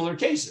to similar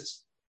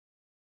cases.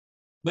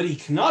 But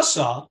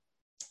iknasa,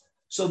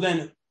 so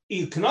then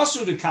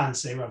iknasu de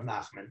kanse Rav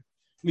Nachman,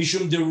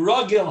 mishum de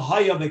ragil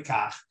haya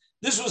bekach.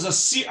 This was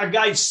a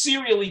guy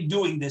serially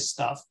doing this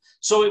stuff.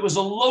 So it was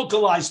a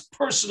localized,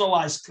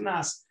 personalized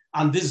knas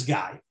on this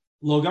guy.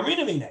 Lo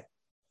gamrina mine.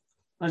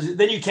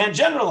 Then you can't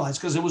generalize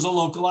because it was a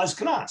localized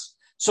knas.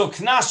 So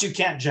knas you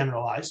can't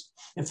generalize.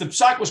 If the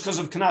psak was because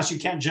of knas, you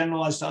can't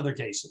generalize to other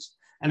cases.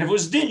 And if it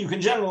was din, you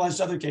can generalize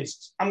to other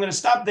cases. I'm going to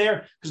stop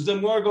there because the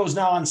Gemara goes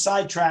now on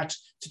sidetracks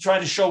to try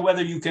to show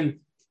whether you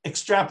can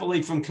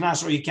extrapolate from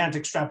knas or you can't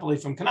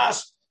extrapolate from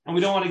knas. And we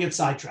don't want to get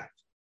sidetracked.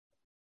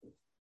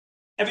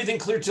 Everything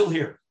clear till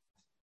here.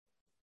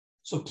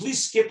 So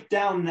please skip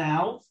down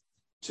now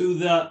to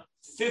the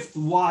fifth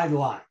wide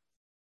line.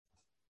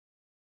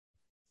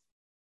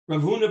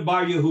 Rav Huna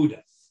bar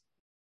Yehuda.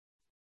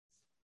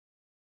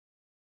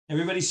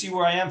 Everybody see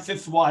where I am?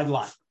 Fifth wide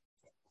line.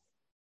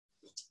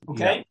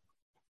 Okay? Yeah.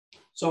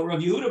 So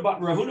Rav Huna bar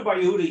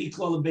Yehuda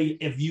ikla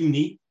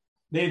Be'evuni.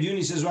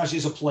 Be'evuni says Rashi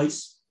is a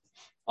place.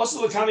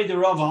 Also l'kami de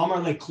Rava Amar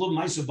le klub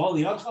ma'isa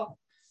bali adcha.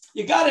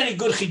 You got any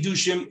good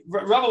chidushim?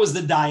 Rava was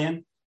the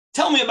dayan.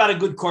 Tell me about a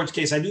good court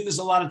case. I do this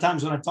a lot of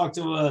times when I talk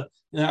to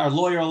our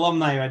lawyer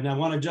alumni, and I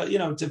want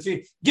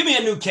to, give me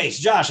a new case.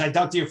 Josh, I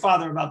talk to your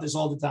father about this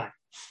all the time.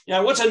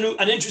 What's an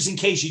interesting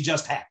case you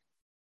just had?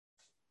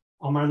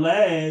 Amar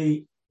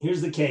le,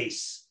 here's the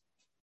case.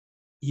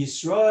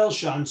 Yisrael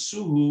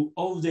shansuhu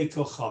ovdei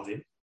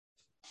kochavim,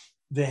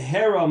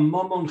 vehera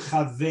mamon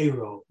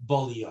chavero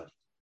boliyad.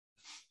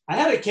 I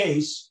had a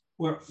case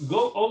where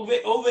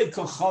ovdei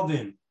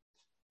kochavim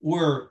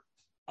were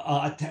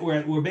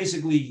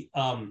basically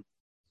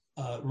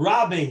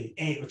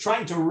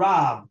trying to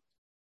rob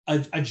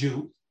a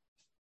Jew.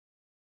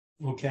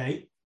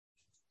 Okay.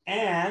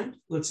 And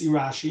let's see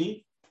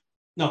Rashi.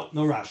 No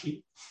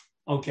Rashi.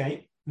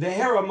 Okay.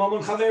 Vehera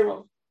mamon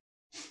chavero.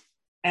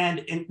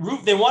 And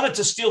they wanted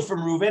to steal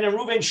from Reuven, and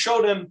Reuven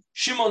showed him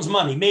Shimon's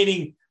money,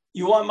 meaning,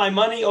 you want my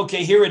money?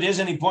 Okay, here it is.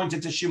 And he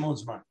pointed to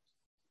Shimon's money.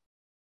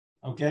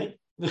 Okay.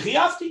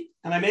 V'chiyafti.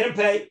 And I made him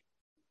pay.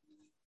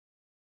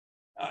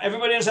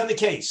 Everybody understand the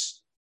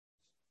case.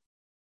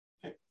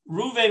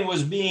 Reuven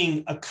was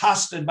being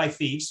accosted by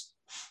thieves.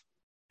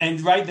 And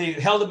right, they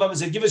held him up and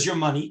said, give us your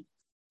money.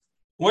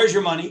 Where's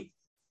your money?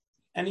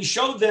 And he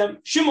showed them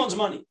Shimon's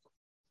money.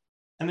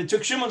 And they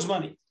took Shimon's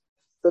money.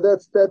 So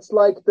that's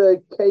like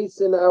the case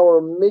in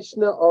our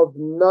Mishnah of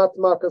not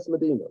Makas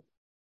Medina.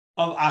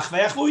 Of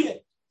Achvei Achuye.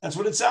 That's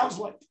what it sounds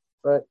like.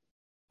 Right.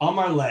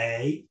 Amar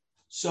Lei.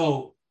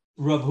 So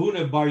Rav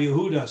Huna Bar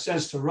Yehuda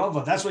says to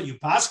Rava, that's what you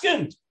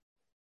paskined?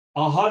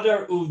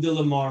 Ahadar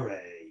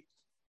uvdilamare.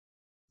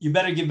 You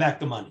better give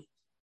back the money.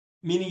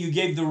 Meaning you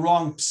gave the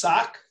wrong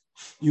psak.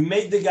 You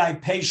made the guy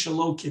pay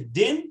shalo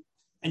kedin,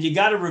 and you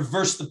got to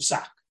reverse the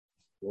psak.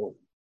 Whoa.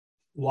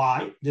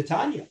 Why? The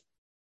Tanya.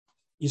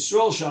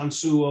 Yisrael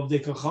shansu of the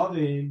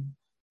kachavim,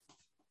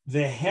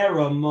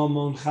 vehera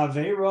momon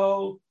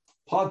chavero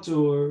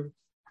patur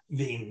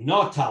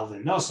v'notal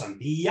v'nosan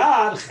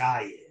biyad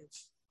chayiv.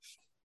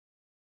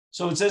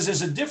 So it says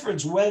there's a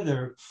difference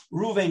whether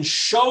Reuven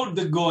showed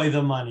the goy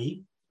the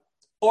money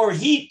or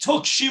he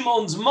took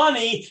Shimon's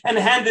money and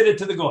handed it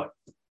to the goy.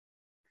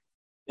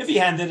 If he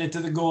handed it to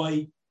the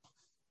goy,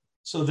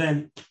 so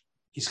then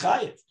he's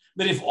chayiv.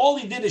 But if all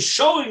he did is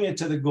showing it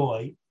to the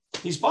goy,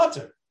 he's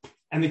patur.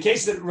 And the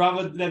case that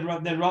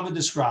Rava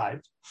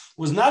described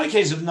was not a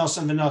case of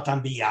nosan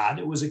v'notan biyad;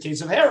 it was a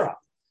case of hera.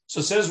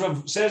 So says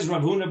Rav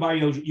Huna Bar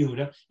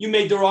Yehuda, you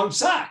made the wrong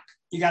psak.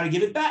 You got to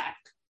give it back.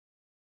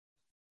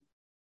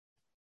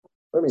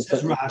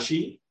 Says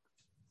Rashi.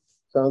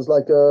 Sounds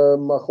like a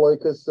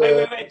machloikas.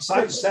 Wait.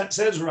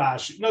 Says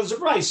Rashi. No, there's a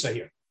brisa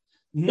here.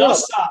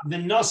 Nosa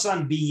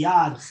v'nosan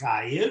biyad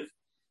chayiv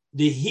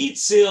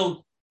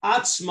dehitzil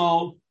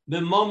atzmo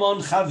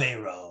b'momon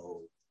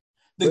chavero.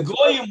 The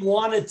Goyim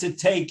wanted to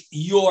take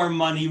your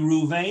money,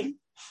 Ruvain,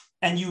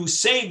 and you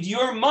saved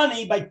your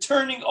money by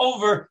turning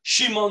over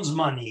Shimon's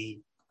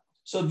money.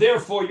 So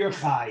therefore, you're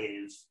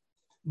chayiv.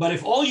 But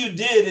if all you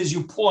did is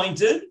you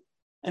pointed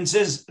and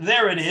says,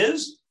 there it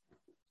is,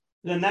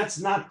 then that's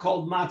not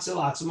called matzil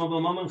atzma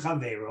b'momon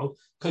chavero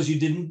because you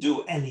didn't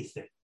do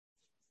anything.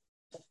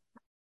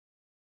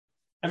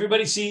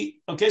 Everybody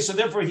see? Okay, so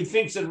therefore he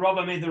thinks that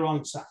Rabba made the wrong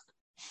psak.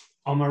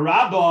 Amar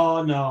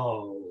Rabba,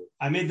 no,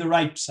 I made the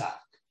right psak.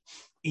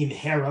 In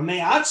hera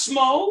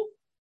me'atzmo,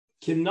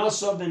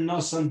 kinosa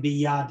v'nosan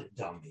biyad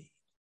dami.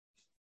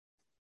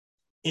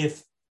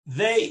 If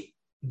they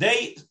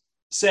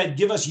said,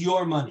 give us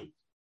your money,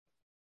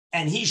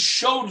 and he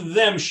showed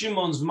them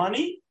Shimon's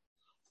money,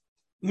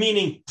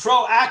 meaning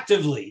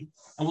proactively,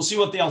 and we'll see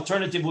what the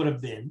alternative would have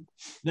been,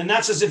 then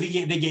that's as if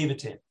they gave it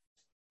to him.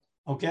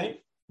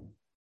 Okay?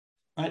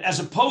 Right? As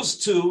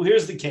opposed to,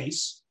 here's the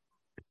case,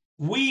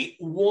 we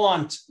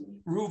want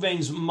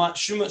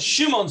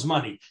Shimon's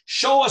money.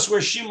 Show us where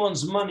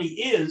Shimon's money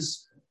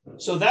is.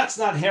 So that's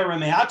not hera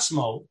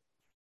me'atzmo.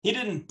 He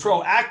didn't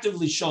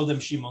proactively show them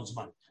Shimon's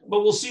money.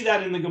 But we'll see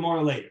that in the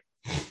Gemara later.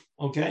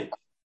 Okay?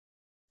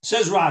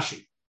 Says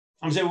Rashi.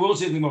 I'm saying we won't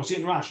see it in the Gemara. We'll see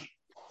it in Rashi.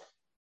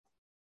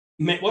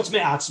 What's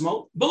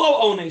me'atzmo?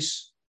 Below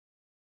ones.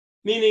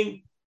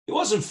 Meaning, he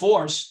wasn't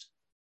forced,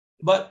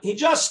 but he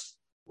just,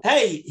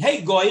 hey,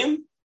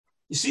 Goyim,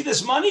 you see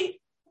this money?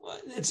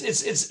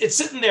 It's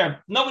sitting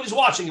there. Nobody's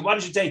watching it. Why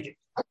don't you take it?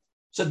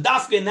 So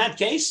dafka in that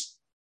case,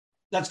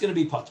 that's going to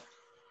be patur.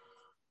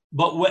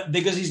 But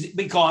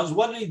because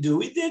what did he do?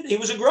 He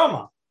was a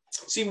groma.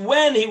 See,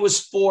 when he was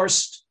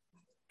forced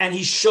and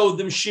he showed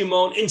them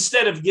Shimon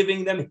instead of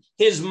giving them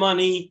his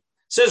money,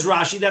 says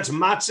Rashi, that's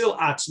matzil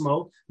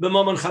atzmo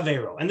b'momon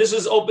chavero. And this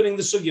is opening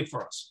the sugya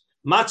for us.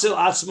 Matzil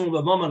atzmo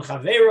b'momon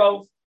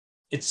chavero.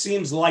 It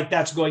seems like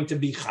that's going to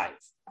be chayiv.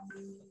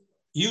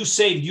 You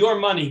saved your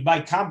money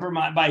by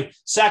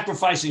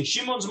sacrificing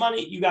Shimon's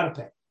money, you got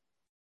to pay.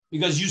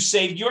 Because you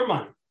saved your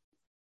money.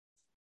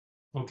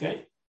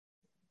 Okay?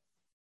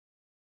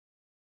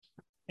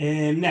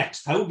 And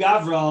next, Ahu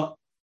Gavra.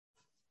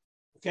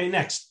 Okay,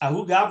 next.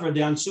 Ahu Gavra,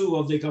 the Ansu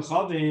of the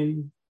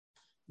Kachavim,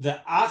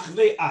 the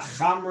Achve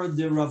Achamra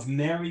de Rav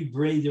Mary,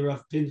 Breder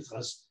of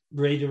Pinchas,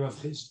 Breder of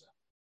Chisda.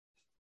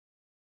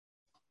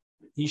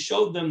 He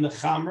showed them the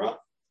Chamra.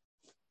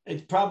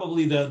 It's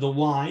probably the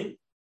wine.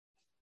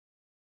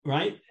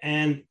 Right?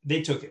 And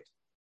they took it.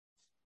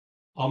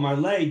 Amar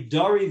lei,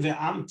 Dori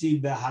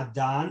ve'amti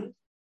behadan,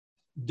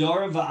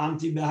 Dori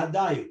ve'amti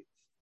behadayu.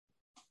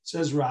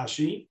 Says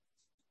Rashi,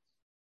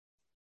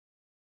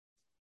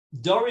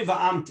 Dori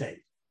ve'amte,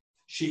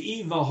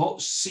 She'i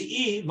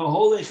v'holech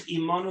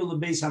imanu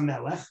lebeis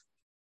hamelech.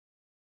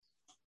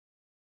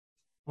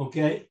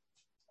 Okay?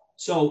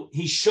 So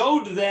he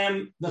showed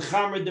them the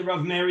Chamra de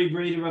Rav Mary,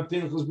 Breder Rav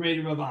Pinchas,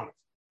 Breder Rav Amit.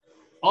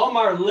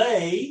 Amar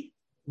lei,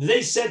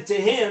 they said to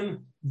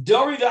him,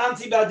 Dori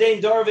ve'amti ba'adain,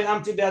 Dori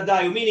ve'amti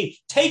ba'adayu, meaning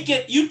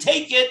you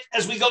take it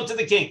as we go to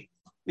the king,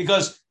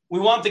 because we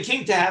want the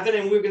king to have it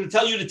and we're going to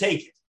tell you to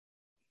take it.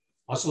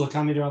 Also,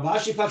 Lakami de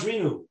Ravashi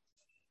Patrinu.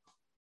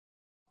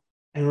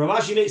 And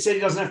Ravashi said he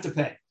doesn't have to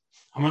pay.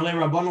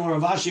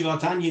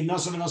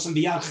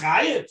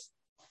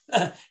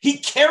 He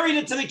carried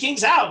it to the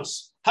king's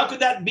house. How could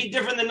that be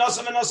different than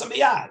Nosam and Nosam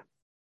Biyad?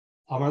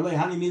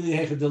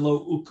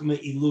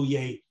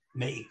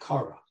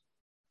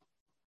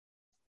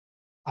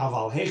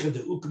 Aval hecha de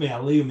ukme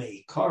aliyu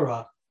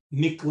meikara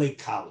mikle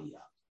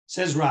kalia.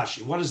 Says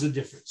Rashi, what is the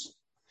difference?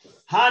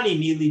 Hani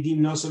milidim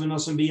nosam and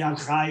nosam biyad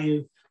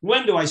chayiv.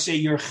 When do I say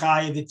you're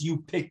chayiv if you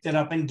picked it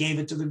up and gave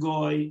it to the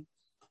goy?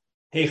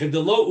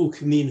 Hechadelo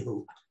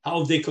ukminhu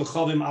ha'ovdei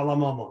kochavim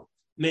alamamon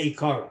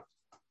meikara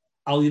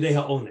al yidei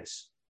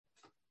ha'ones.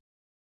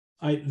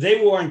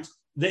 They weren't.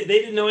 They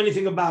didn't know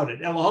anything about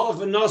it. Elohalach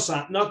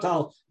v'nosa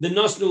natal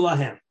v'nosnu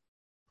lahem.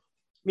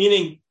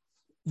 Meaning,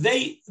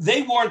 they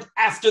weren't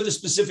after the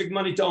specific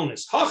money to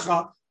onus.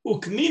 Hacha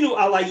ukminu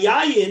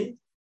alayayin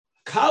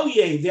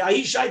kalye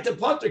ve'aishaita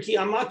potter ki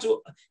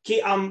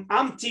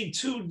amti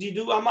tu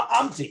didu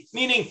amti.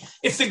 Meaning,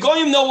 if the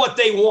goyim know what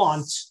they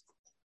want,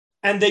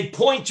 and they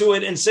point to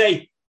it and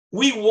say,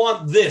 "We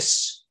want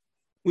this.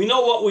 We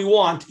know what we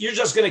want. You're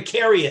just going to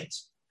carry it."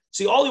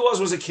 See, all he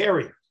was a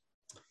carrier.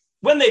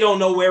 When they don't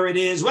know where it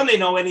is, when they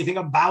know anything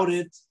about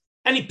it,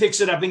 and he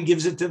picks it up and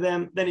gives it to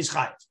them, then he's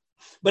chayav.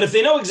 But if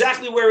they know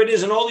exactly where it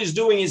is, and all he's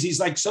doing is he's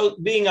like so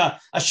being a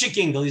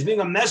shikingel, he's being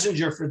a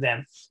messenger for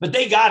them, but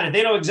they got it,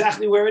 they know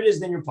exactly where it is,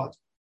 then you're potter.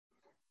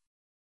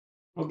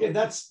 Okay,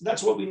 that's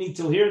what we need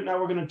till here. Now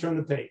we're going to turn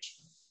the page.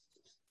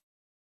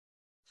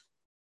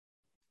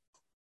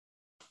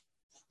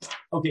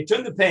 Okay,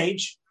 turn the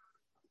page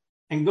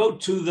and go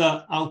to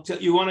the,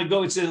 you want to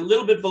go, it's a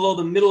little bit below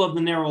the middle of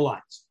the narrow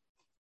lines.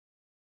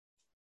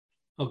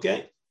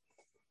 Okay?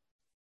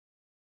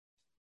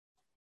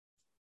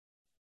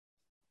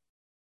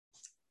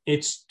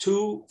 It's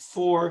 2,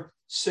 4,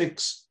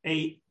 6,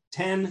 8,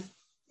 10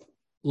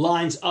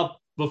 lines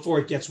up before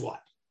it gets wide.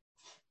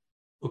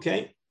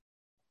 Okay?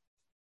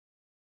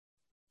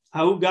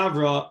 Hau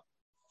gavra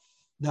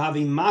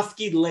davi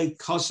mafkid le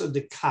kasa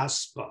de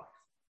kaspa.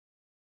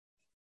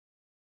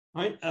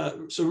 Right?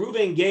 So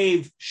Reuben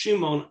gave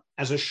Shimon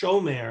as a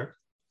shomer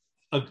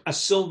a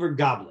silver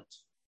goblet.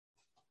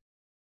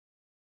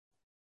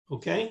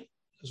 Okay?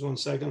 Just 1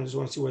 second. I just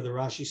want to see where the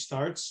Rashi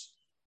starts.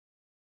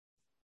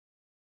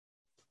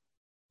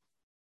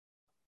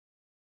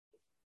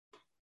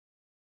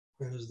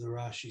 Where does the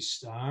Rashi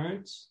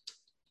start?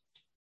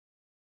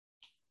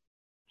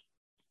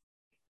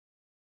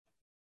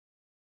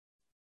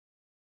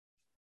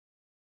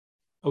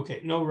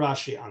 Okay, no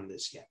Rashi on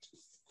this yet.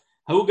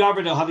 The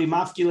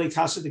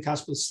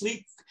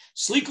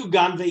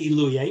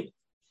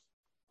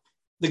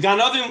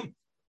Ganovim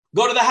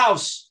go to the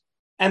house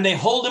and they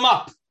hold him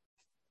up.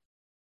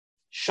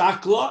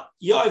 Shakla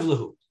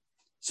yoivlahu.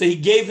 So he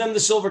gave them the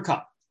silver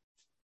cup.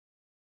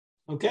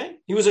 Okay,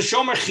 he was a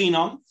shomer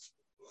chinam,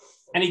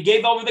 and he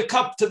gave over the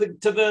cup to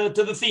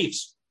the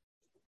thieves.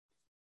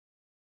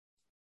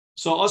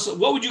 So also,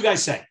 what would you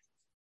guys say?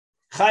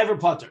 Chayiv or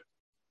potter?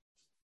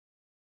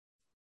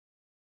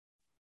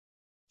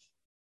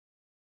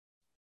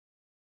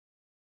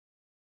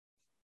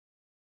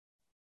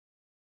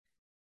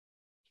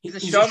 He's a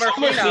shomer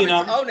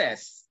chinam. It's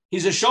onus.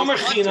 He's a shomer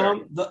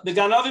chinam. The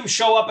Ganovim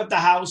show up at the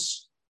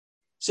house,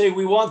 say,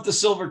 "We want the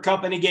silver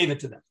cup," and he gave it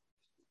to them.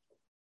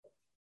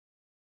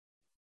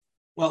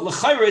 Well,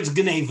 l'chayra, it's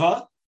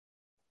gneva.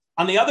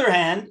 On the other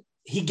hand,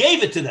 he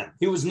gave it to them.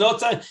 He was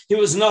nosav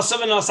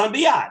and nosan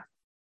biyad.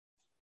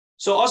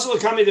 So also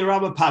l'kami the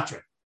Rabbi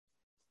Patred.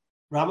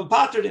 Rabbi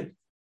Patred him.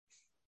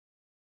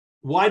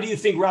 Why do you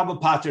think Rabbi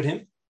Patred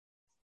him?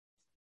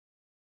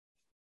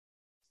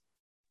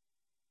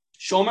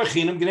 Shomer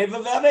chinam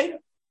gneva ve'aveda.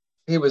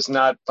 He was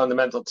not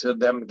fundamental to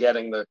them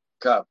getting the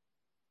cup.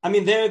 I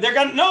mean, they're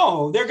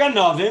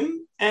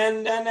ganovim,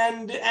 and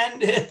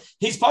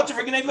he's potter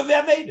for gneva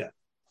ve'aveda.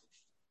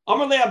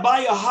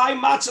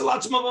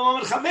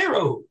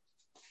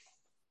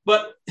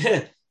 But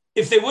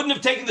if they wouldn't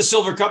have taken the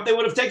silver cup, they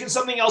would have taken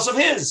something else of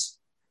his.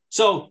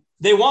 So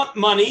they want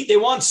money, they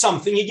want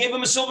something. He gave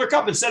him a silver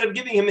cup instead of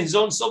giving him his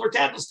own silver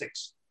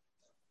candlesticks.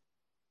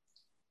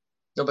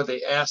 No, but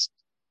they asked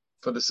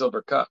for the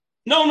silver cup.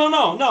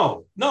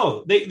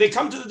 No. They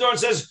come to the door and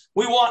says,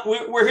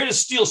 we're here to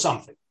steal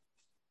something.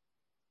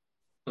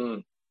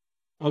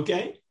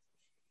 Okay?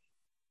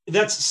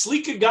 That's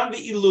Slika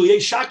Gambi Iluye,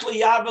 Shakla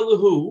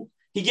Yavelahu.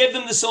 He gave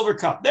them the silver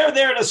cup. They're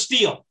there to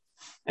steal.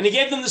 And he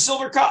gave them the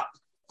silver cup.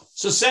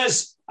 So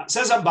says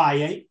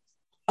Abaye,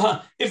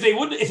 if he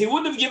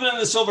wouldn't have given them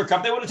the silver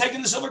cup, they would have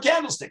taken the silver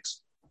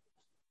candlesticks.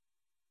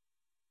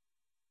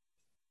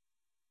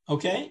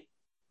 Okay?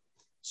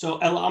 So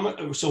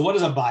what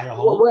does Abaye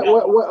hold?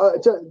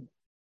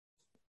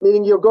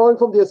 Meaning you're going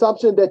from the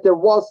assumption that there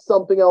was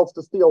something else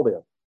to steal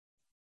there.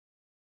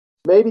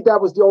 Maybe that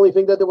was the only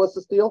thing that there was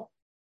to steal?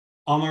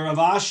 Amar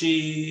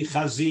Ravashi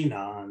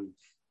Chazinan.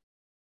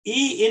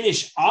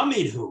 Inish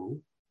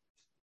Amidhu.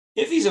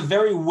 If he's a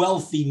very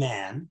wealthy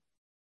man,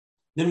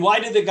 then why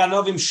did the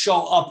Ganovim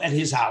show up at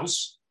his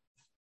house?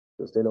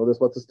 Because they know there's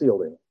what to steal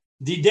there.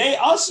 Didei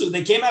Asu,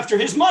 they came after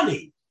his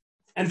money.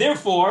 And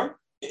therefore,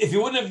 if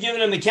you wouldn't have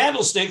given him the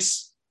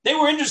candlesticks, they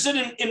were interested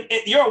in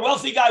you're a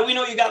wealthy guy. We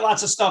know you got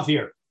lots of stuff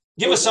here.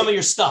 Give us some of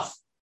your stuff.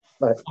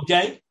 Right.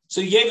 Okay?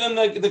 So you gave them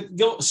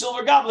the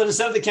silver goblet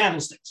instead of the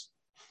candlesticks.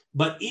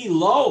 But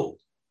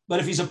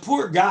if he's a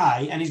poor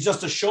guy and he's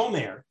just a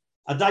shomer,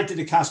 adaita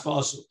de kaspa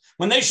asu.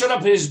 When they showed up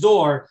at his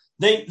door,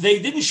 They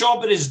didn't show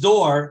up at his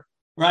door,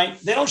 right?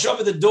 They don't show up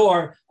at the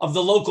door of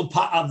the local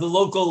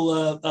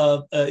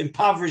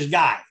impoverished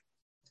guy.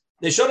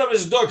 They showed up at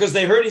his door because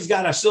they heard he's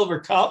got a silver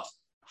cup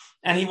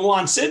and he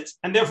wants it,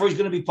 and therefore he's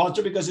going to be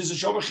potter because he's a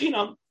shomer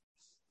chinam,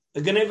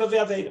 the geneva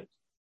v'aveda.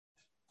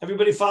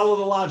 Everybody follow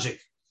the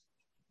logic.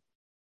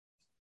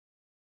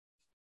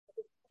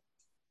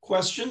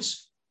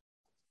 Questions?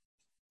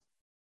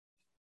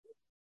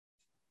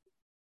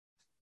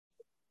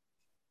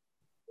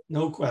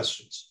 No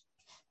questions.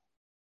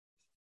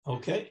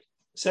 Okay.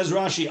 Says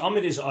Rashi,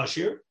 Amid is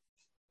Ashir.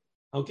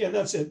 Okay,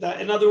 that's it.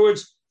 In other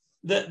words,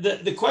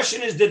 the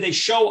question is, did they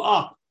show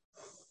up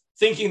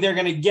thinking they're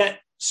going to get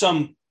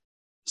some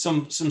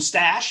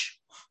stash?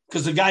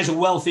 Because the guy's a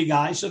wealthy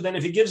guy. So then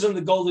if he gives them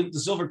the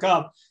silver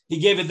cup, he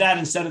gave it that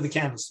instead of the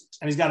candlesticks,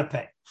 and he's got to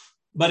pay.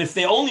 But if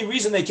the only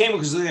reason they came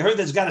was because they heard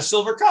that it's got a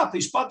silver cup,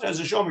 he's potter as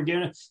a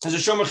shomer, as a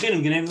shomer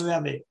chinim,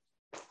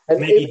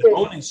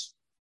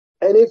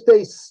 and if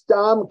they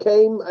stam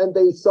came and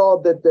they saw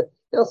that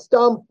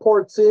stam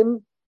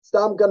portzim,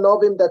 stam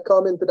ganovim that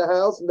come into the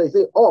house, and they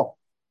say, "Oh,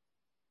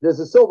 there's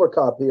a silver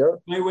cup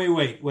here."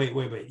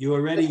 Wait. You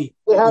already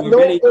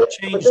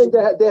changed.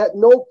 They had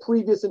no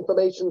previous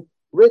information.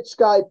 Rich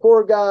guy,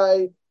 poor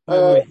guy.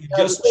 You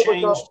just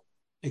changed.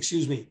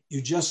 Excuse me.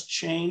 You just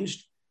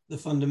changed the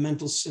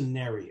fundamental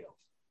scenario.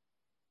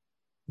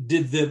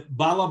 Did the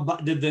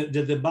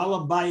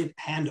Balabayit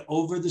hand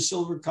over the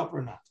silver cup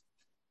or not?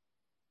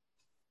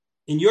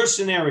 In your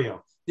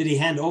scenario, did he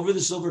hand over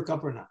the silver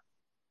cup or not?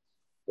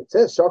 It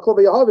says Shakal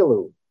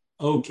v'Yahavilu.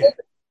 Okay.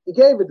 He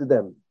gave it to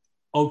them.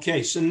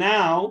 Okay, so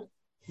now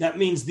that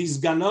means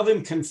these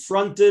Ganovim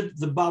confronted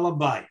the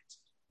Balabayit.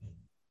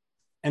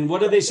 And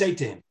what do they say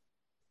to him?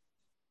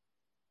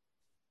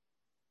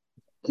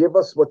 Give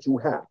us what you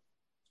have.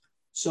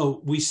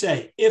 So we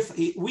say,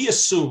 we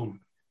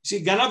assume,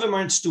 see, Ganovim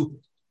aren't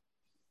stupid.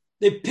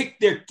 They pick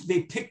their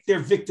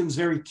victims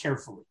very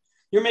carefully.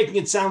 You're making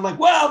it sound like,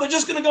 well, they're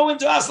just going to go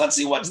into us. Let's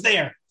see what's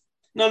there.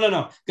 No.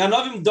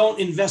 Ganovim don't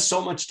invest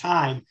so much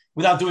time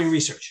without doing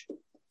research.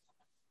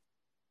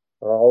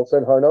 Also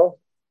in Harno?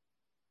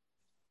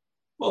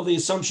 Well, the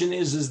assumption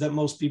is that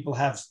most people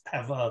have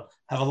a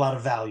lot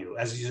of value.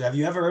 Have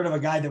you ever heard of a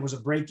guy that was a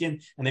break-in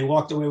and they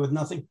walked away with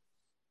nothing?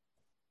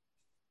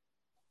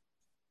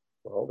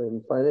 Well, they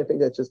didn't find anything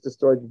that just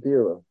destroyed the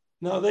bureau.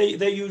 No,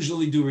 they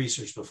usually do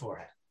research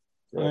beforehand.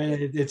 Yeah. I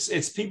mean,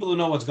 it's people who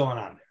know what's going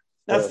on there.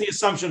 That's the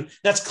assumption.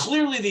 That's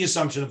clearly the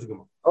assumption of the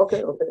Gemara.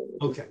 Okay.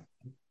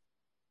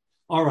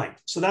 All right.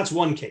 So that's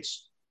one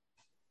case.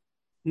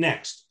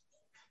 Next.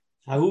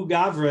 Hahu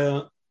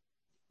Gavra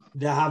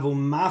Dehavu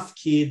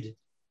Mafkid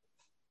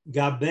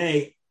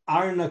Gabe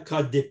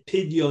Arnaka de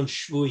Pidyon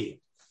Shvuyim.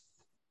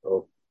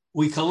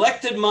 We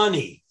collected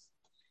money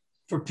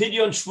for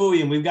Pidyon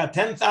Shvuyim. We've got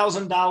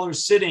 $10,000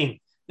 sitting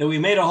that we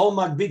made a whole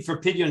magbit for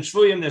Pidyon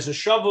Shvuyim. There's a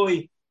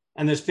Shavui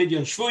and there's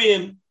Pidyon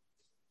Shvuyim.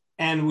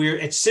 And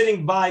it's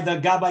sitting by the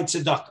Gabbai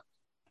Tzedakah.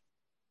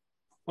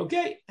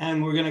 Okay,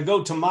 and we're going to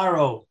go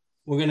tomorrow.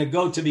 We're going to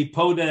go to be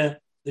Poda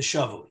the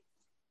Shavui.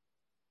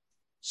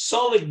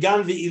 Solik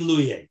Ganvi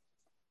Iluye.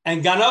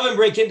 And Ganovim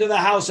break into the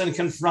house and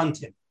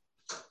confront him.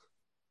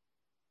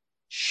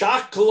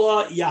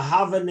 Shakla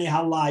Yahava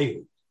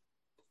Nehalayu.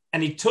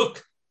 And he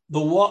took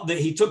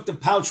the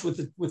pouch with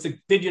the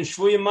Pidyon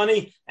Shvuyim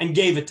money and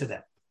gave it to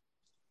them.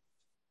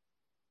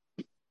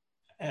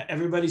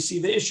 Everybody see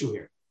the issue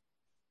here.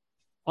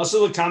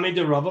 Also, the comment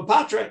to Rava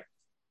Patre.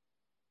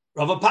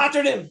 Rava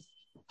patred him.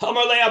 If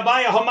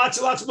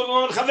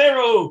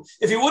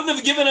he wouldn't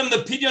have given him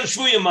the Pidyon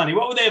Shvuyim money,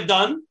 what would they have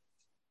done?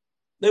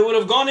 They would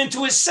have gone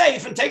into his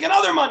safe and taken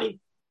other money.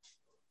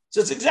 So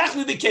it's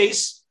exactly the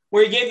case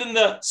where he gave them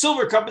the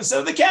silver cup instead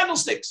of the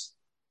candlesticks.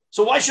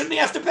 So why shouldn't he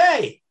have to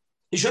pay?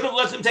 He should have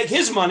let them take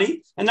his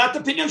money and not the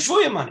Pidyon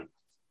Shvuyim money.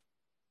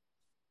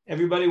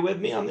 Everybody with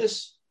me on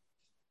this?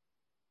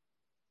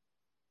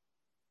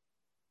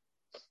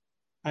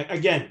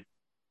 Again,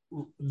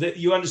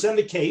 you understand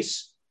the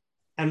case,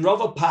 and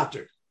Rava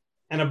pattered,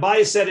 and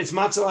Abaye said it's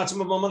matzah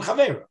atzma b'maman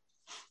chavera.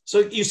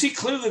 So you see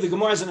clearly the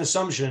Gemara has an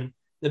assumption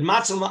that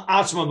matzah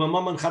atzma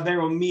b'maman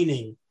chavera,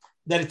 meaning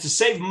that to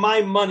save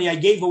my money, I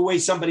gave away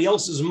somebody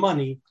else's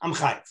money, I'm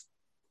chayav.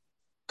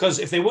 Because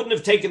if they wouldn't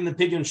have taken the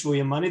Pidyon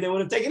Shvuyim money, they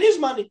would have taken his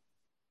money.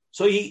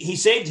 So he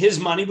saved his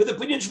money with the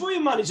Pidyon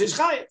Shvuyim money, so he's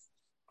chayav.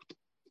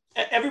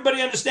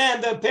 Everybody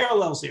understand the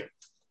parallels here?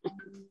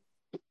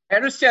 I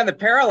understand the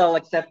parallel,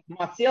 except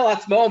Matzil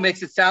Atzmo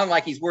makes it sound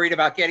like he's worried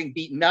about getting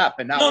beaten up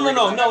and not. No.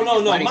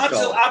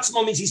 Matzil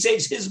Atzmo means he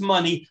saves his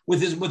money with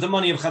the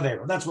money of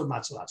Chavero. That's what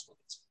Matzil Atzmo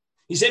means.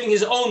 He's saving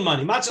his own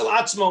money. Matzil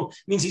Atzmo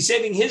means he's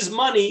saving his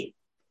money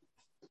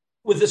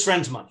with his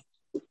friend's money.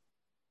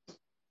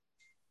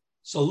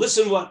 So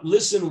listen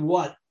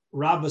what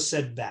Rabbah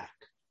said back.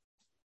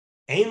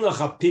 Ein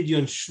lecha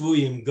Pidyon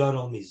Shvuyim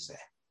gadol mizeh.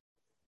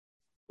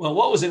 Well,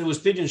 what was it? It was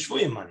Pidyon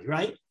Shvuyim money,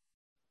 right?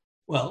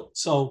 Well,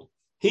 so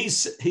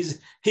he's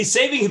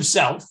saving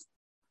himself.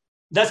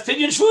 That's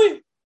Pidyon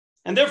Shvuyim.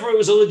 And therefore it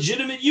was a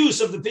legitimate use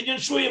of the Pidyon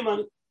Shvuyim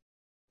money.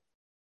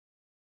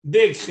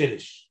 Big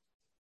chiddush.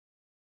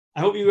 I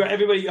hope you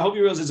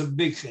realize it's a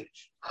big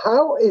finish.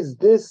 How is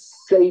this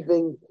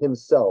saving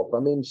himself? I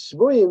mean,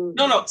 Shvuyim...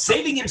 No.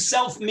 Saving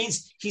himself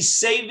means he's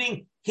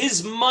saving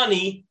his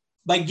money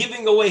by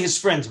giving away his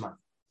friend's money.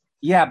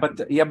 But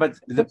the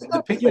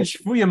Pidyon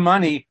Shvuyim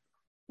money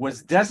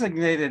was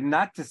designated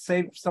not to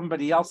save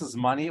somebody else's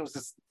money. It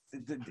was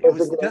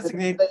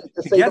designated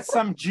to get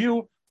some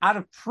Jew out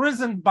of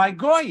prison by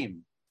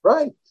Goyim.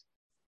 Right.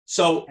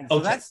 So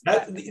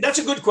that's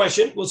a good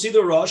question. We'll see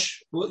the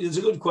Rosh. It's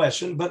a good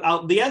question,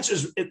 but the answer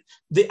is,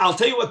 I'll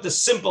tell you what the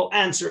simple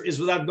answer is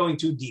without going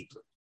too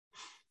deeply.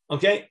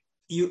 Okay?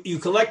 You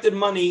collected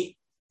money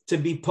to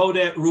be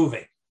Podeh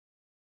Ruve.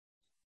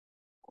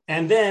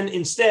 And then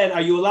instead,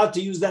 are you allowed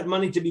to use that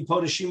money to be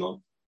Podeh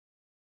Shimon?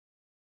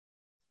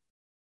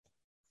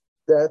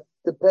 That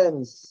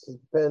depends. It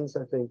depends,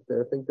 I think.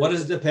 What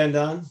does it depend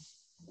on?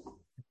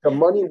 The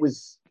money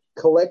was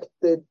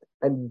collected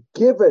and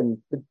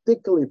given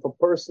particularly for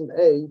person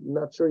A. I'm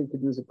not sure you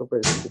could use it for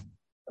person B.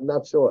 I'm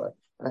not sure.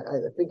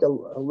 I think I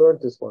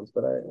learned this once,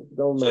 but I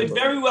don't remember. So it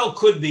very well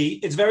could be.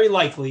 It's very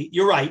likely.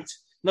 You're right.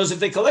 Knows if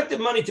they collected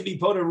money to be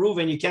Podeh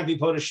Reuven, you can't be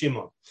Podeh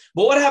Shimon.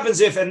 But what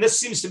happens if, and this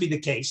seems to be the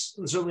case,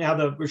 and certainly how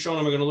the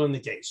Rishonim are going to learn the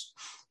case,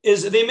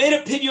 is they made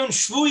a Pidyon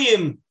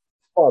Shvuyim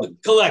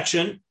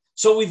collection.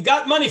 So we've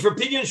got money for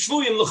Pidyon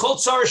Shvuyim l'chol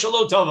tzar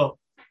shelo tovo.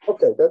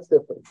 Okay, that's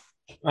different.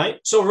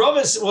 Right? So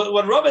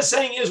what Rav is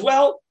saying is,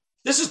 well,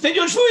 this is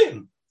Pidyon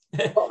Shvuyim.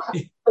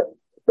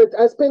 But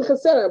as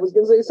Pinchas said, I was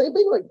going to say the same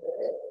thing. Like,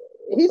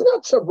 he's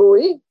not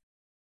Shavui.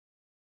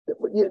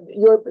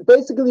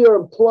 You're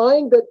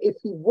implying that if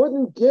he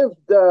wouldn't give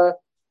the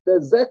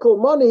Zekel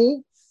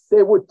money,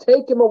 they would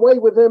take him away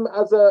with him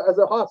as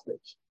a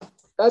hostage.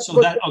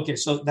 So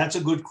that's a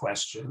good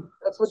question.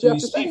 That's what you have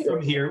to see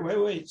from here.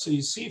 Wait. So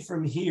you see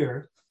from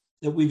here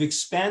that we've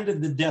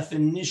expanded the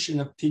definition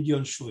of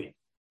Pidyon Shvuyim.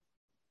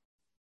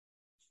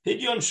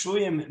 Pidyon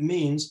Shvuyim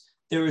means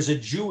there is a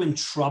Jew in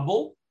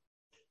trouble,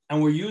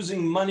 and we're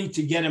using money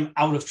to get him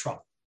out of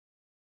trouble.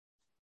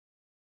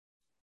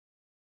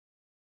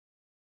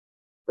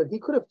 But he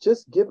could have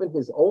just given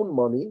his own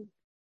money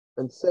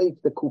and saved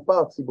the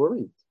Kupa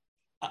Tziburit.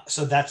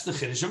 So that's the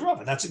Chiddush of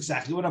Rava. That's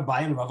exactly what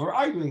Abai and Rava are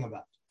arguing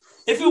about.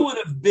 If it would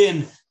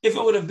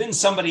have been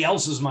somebody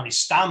else's money,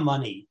 stam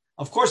money,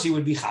 of course he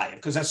would be chayav,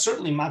 because that's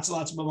certainly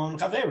matzalatz b'mon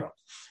chavero.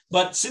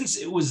 But since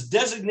it was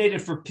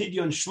designated for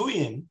Pidyon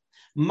Shvuyim,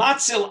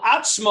 Matzil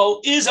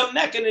Atzmo is a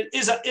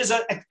mechanism,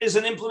 is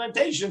an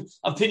implementation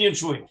of Pidyon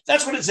Shvuyim.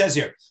 That's what it says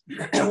here.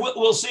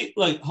 We'll see.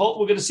 We're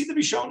going to see the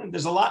Rishon, and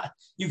there's a lot.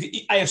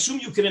 I assume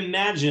you can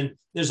imagine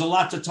there's a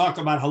lot to talk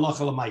about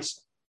halacha l'maisa.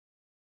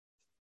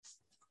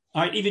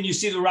 All right, even you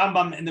see the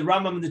Rambam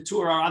and the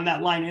Tur are on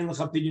that line.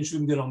 Pidyon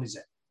Shvuyim Gedol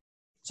Mizeh.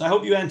 So I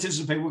hope you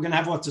anticipate we're going to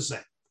have what to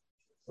say.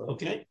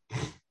 Okay.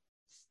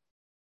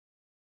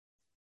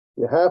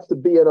 You have to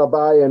be an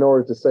Abai in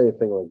order to say a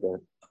thing like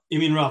that. You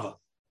mean Rava?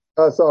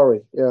 Sorry,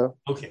 yeah.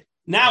 Okay.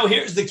 Now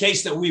here's the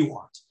case that we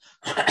want.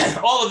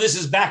 All of this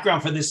is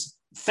background for this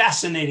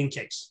fascinating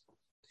case.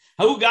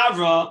 Hu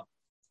Gavra,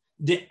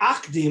 the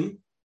Akdim,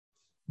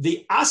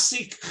 the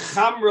Asik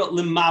Chamra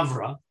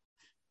Lemavra,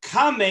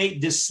 Kame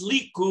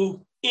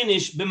Desliku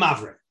Inish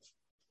B'Mavre.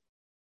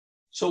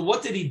 So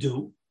what did he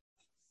do?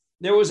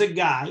 There was a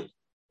guy,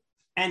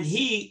 and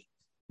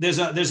there's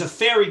a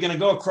ferry going to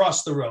go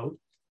across the road.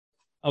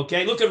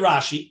 Okay, look at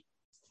Rashi.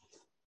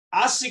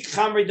 Asik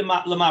Chamre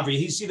Lemavre.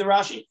 You see the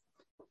Rashi?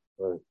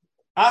 Right.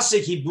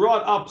 Asik, he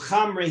brought up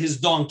Chamre, his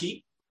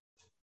donkey,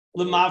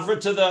 Lemavre,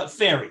 to the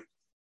ferry.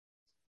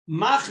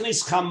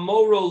 Machnis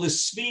Chamoro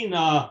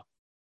Lesvina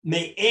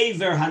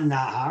Me'ever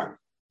Hanahar.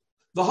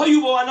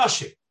 V'hoyubo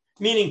Anashim.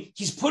 Meaning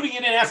he's putting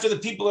it in after the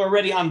people are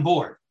already on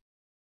board.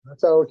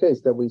 That's our case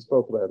that we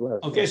spoke about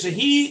last. Okay, so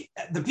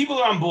the people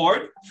are on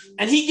board,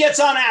 and he gets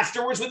on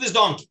afterwards with his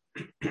donkey.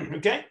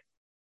 Okay?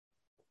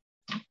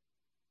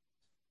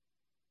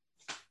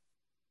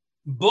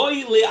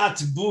 Boy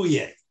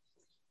li'atbuye.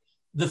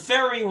 The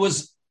ferry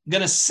was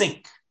going to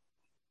sink.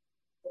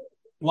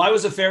 Why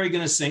was the ferry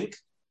going to sink?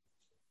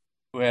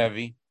 Too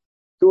heavy.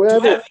 Too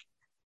heavy.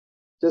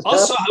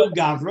 Also,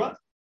 Gavra.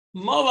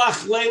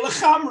 Malach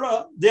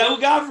le'lechamra. Dehu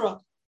Gavra.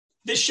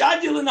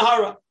 V'shadil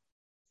nahara.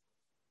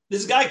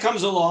 This guy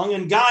comes along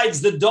and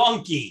guides the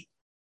donkey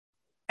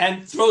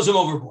and throws him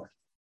overboard.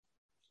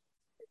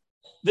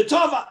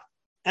 V'tova.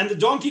 And the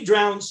donkey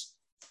drowns.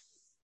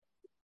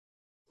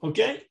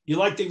 Okay? You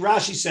like the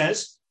Rashi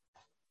says,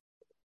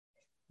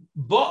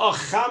 Ba'a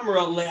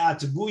chamra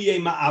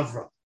le'atbuye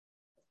ma'avra.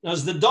 Now,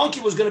 the donkey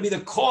was going to be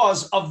the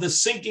cause of the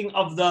sinking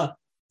of the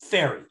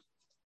ferry.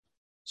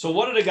 So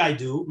what did the guy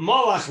do?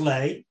 Malach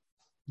le,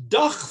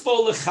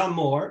 dachfo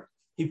lechamor.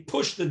 He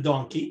pushed the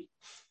donkey.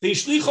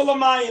 V'ishlicho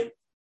l'mayim.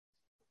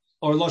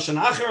 Or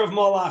loshan acher of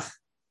malach.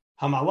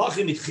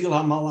 Hamalachim itchil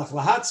hamalach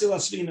lahatzil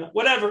asvina.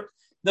 Whatever.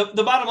 The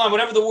bottom line,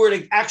 whatever the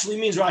word actually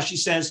means, Rashi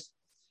says,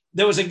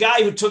 there was a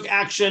guy who took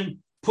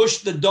action,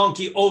 pushed the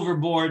donkey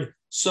overboard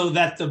so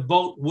that the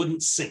boat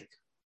wouldn't sink.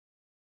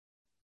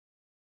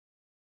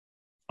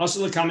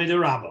 Also, the Kamei de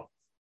Rabbo.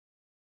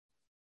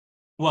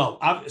 Well,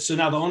 so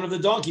now the owner of the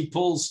donkey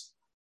pulls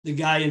the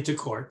guy into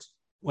court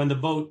when the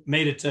boat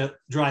made it to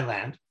dry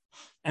land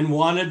and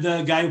wanted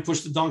the guy who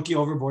pushed the donkey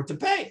overboard to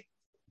pay.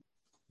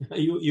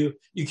 You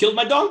killed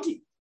my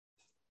donkey.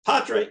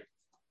 Patre.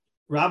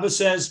 Rabba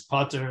says,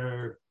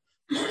 Pater.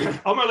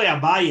 Again,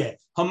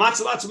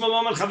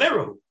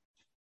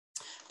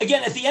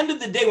 at the end of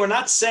the day, we're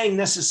not saying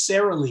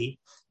necessarily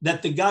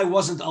that the guy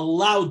wasn't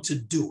allowed to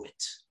do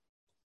it.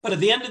 But at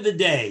the end of the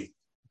day,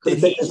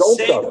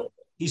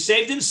 he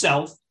saved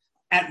himself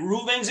at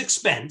Reuven's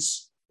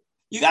expense.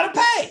 You got to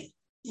pay.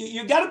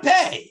 You got to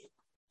pay.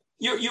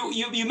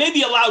 You may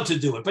be allowed to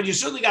do it, but you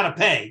certainly got to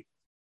pay.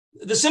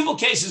 The simple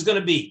case is going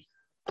to be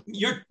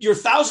your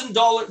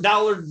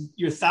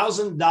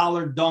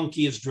 $1,000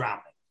 donkey is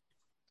drowning.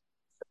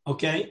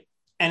 Okay,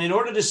 and in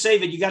order to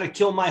save it, you got to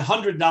kill my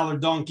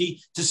 $100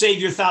 donkey to save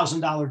your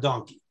 $1,000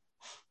 donkey.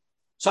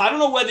 So I don't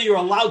know whether you're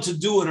allowed to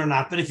do it or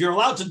not, but if you're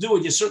allowed to do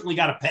it, you certainly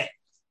got to pay.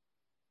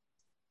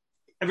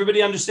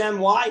 Everybody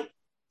understand why?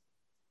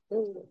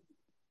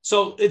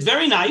 So it's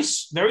very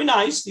nice, very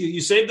nice.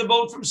 You saved the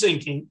boat from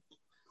sinking,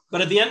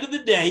 but at the end of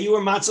the day, you were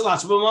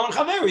matzalatz b'mamon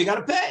chaveru. You got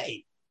to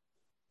pay.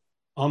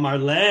 Amar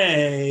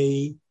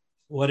lei.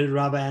 What did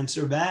Rabbi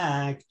answer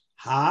back?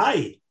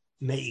 Hi.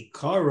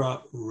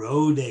 Meikara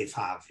rodef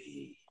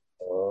havi.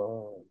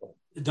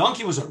 The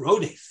donkey was a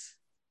rodef.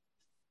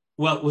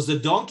 Well, was the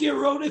donkey a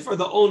rodef or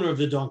the owner of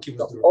the donkey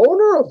was the rodef?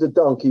 Owner of the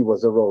donkey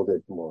was a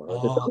rodef more.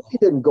 The donkey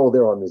didn't go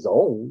there on his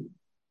own.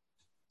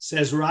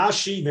 Says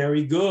Rashi,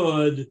 very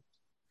good.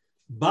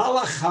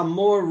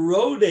 Balachamor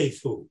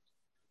rodefu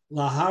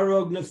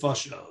laharog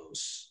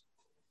nefashos.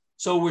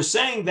 So we're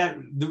saying that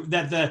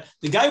the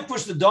guy who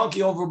pushed the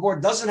donkey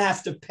overboard doesn't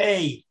have to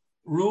pay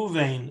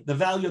Reuven the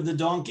value of the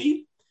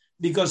donkey,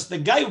 because the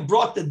guy who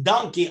brought the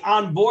donkey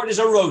on board is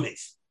a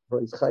rodef.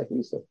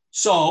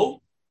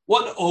 So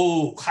what?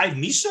 Oh, Chayv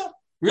Misa?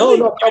 Really?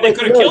 No, they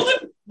could have killed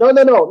him? No.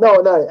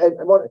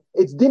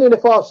 It's din in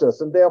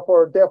nefashos, and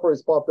therefore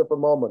it's popped up a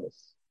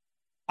mominus.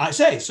 I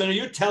say. So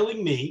you're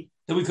telling me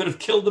that we could have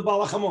killed the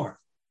Balachamor?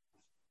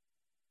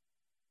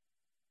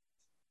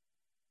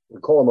 We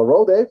call him a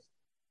rodef.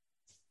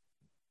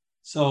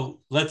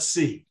 So let's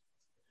see.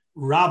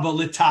 Rabba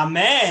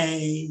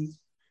Litameh.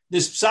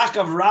 This psak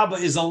of Rabba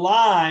is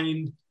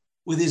aligned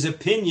with his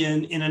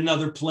opinion in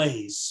another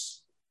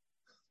place.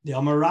 The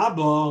Amar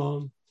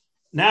Rabba.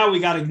 Now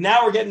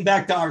we're getting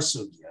back to our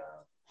sugya.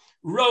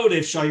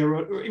 Rodef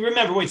Shaya.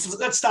 Remember, wait, so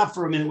let's stop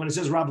for a minute when it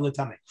says Rabba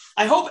Litameh.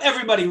 I hope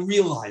everybody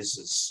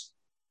realizes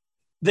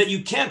that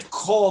you can't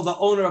call the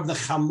owner of the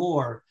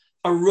chamor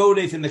a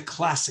rodef in the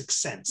classic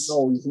sense.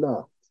 No, he's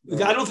not.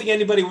 No. I don't think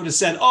anybody would have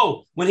said,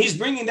 oh, when he's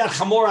bringing that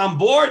chamor on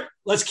board,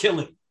 let's kill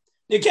him.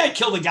 You can't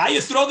kill the guy. You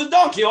throw the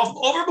donkey off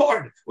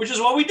overboard, which is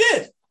what we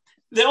did.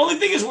 The only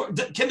thing is,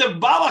 can the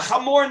Bala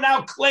Chamor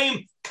now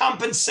claim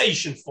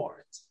compensation for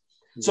it?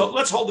 Mm-hmm. So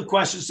let's hold the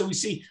question so we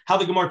see how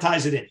the Gemara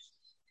ties it in.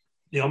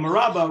 The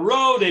Omaraba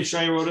road, the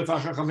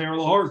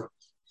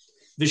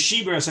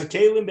Shiber as a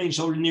Kalim, Ben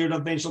Shal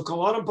Nirdav, Ben Shal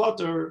Koladam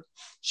Potter,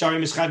 Shari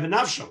Mischai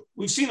Benavsho.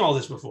 We've seen all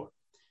this before.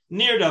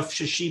 Nirdav,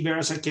 Shiber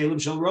as a Kalim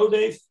Shal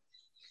Rodef,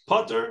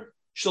 Potter,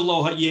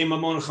 Shaloha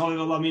Yemamon Chaliv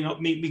Alamin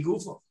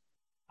Migufo.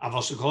 The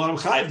asur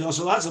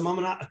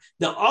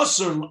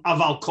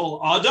aval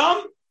kol adam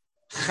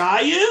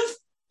chayiv.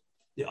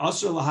 The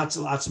asur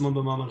lahatzel atzmon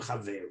b'maman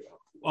chaveru.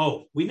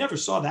 Oh, we never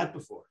saw that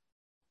before.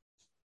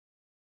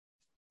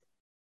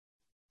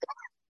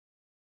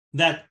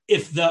 That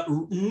if the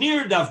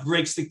nirdav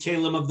breaks the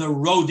kalim of the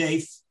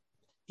rodef,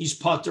 he's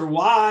potter.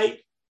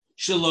 Why?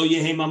 Shelo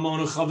yehem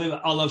mamon chaveru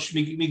alav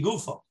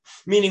migufa.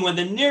 Meaning, when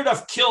the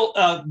nirdav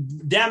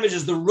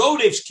damages the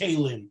rodef's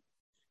kalim,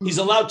 he's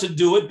allowed to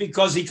do it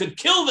because he could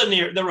kill the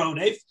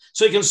rodef,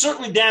 so he can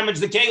certainly damage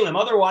the kalim.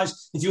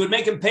 Otherwise, if you would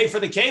make him pay for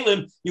the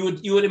kalim, you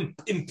would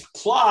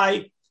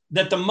imply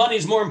that the money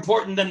is more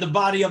important than the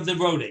body of the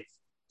rodef.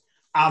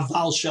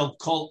 Aval shel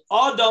kol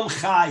adam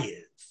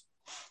chayiv.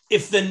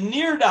 If the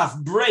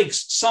nirdaf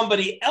breaks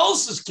somebody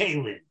else's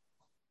kalim,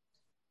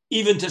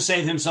 even to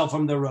save himself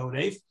from the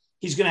rodef,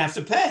 he's going to have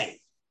to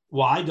pay.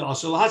 Why?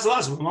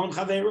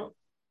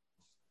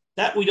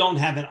 That we don't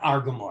have in our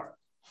Gemara.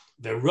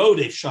 The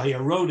rodef shahya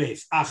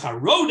rodef acha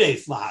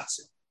rodef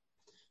lahatzim.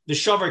 The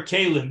shavar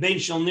kalim ben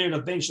shel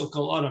nirdav ben shel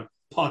kol adam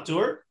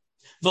patur.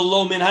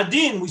 V'lo min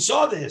hadin. We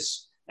saw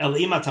this. El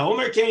imat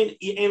haomer kain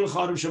ein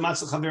l'chadam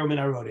shematzal chaver min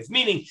harodef.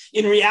 Meaning,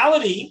 in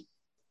reality,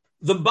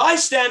 the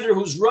bystander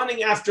who's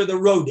running after the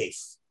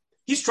rodef,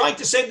 he's trying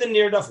to save the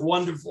nirdaf.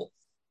 Wonderful,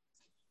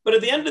 but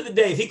at the end of the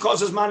day, if he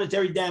causes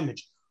monetary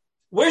damage,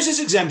 where's his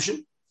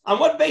exemption? On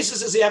what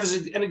basis does he have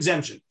an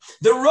exemption?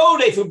 The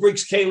rodef who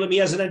breaks kalim, he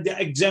has an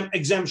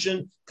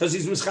exemption because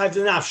he's mischayv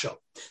the nafsho.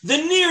 The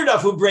nirdaf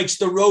who breaks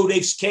the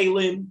rodef's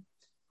kalim,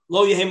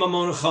 lo yehem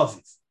amon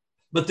chaviv.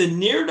 But the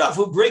nirdaf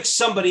who breaks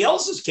somebody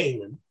else's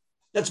kalim,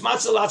 that's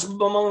matzalatz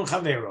b'mamon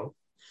chavero.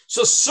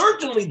 So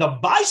certainly the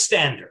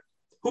bystander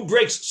who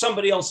breaks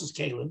somebody else's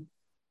kalim,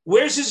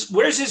 where's his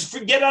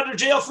get out of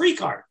jail free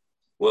card?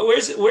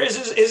 Where's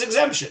his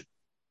exemption?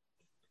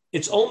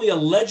 It's only a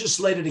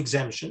legislated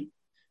exemption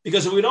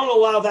Because if we don't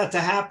allow that to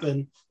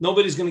happen,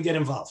 nobody's going to get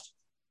involved.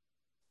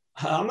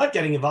 I'm not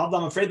getting involved.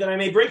 I'm afraid that I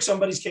may break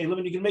somebody's kelim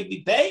and you can make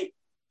me pay.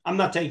 I'm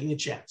not taking a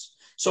chance.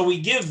 So we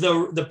give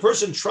the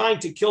person trying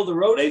to kill the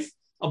rodef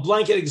a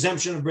blanket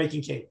exemption of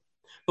breaking kelim.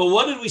 But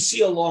what did we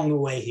see along the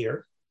way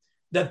here?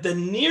 That the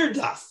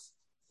nirdaf,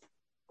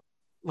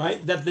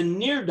 right? That the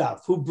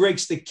nirdaf who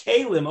breaks the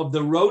kelim of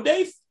the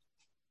rodef.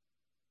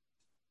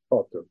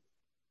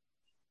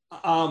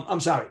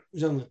 I'm sorry.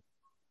 I'm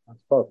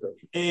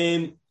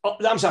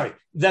sorry.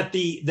 That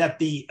the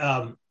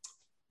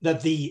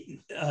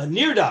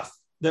nirdaf,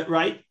 that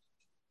right,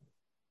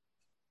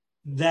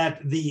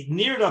 that the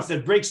nirdaf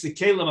that breaks the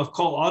kelim of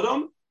kol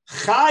adam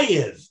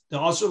chayiv the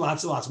also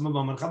lots of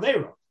mamon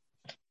chavero.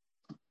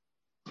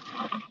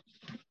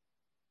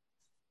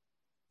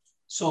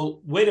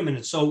 So wait a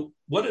minute. So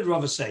what did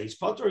Rava say? He's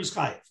potter or he's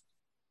chayiv?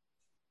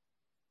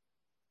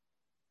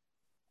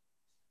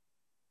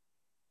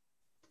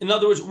 In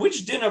other words,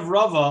 which din of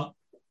Rava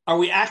are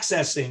we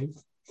accessing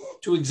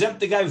to exempt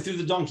the guy who threw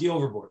the donkey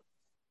overboard?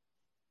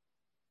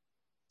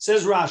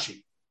 Says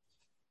Rashi.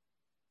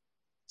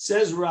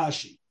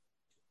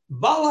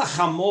 Bala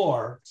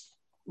chamor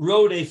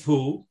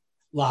rodefu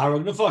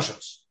laharag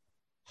nefoshos.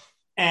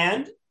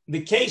 And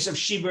the case of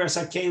shiber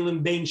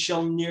sakelim bein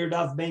shel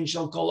nirdaf bein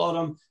shel kol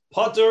adam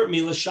potter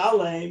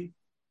milashalem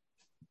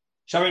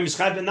sharei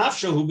mischai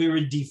benafsho hu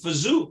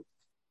b'redifazu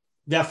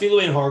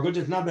ve'afilu in horgot.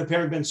 It's not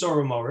beperek ben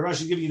sorum over. I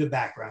should give you the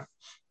background,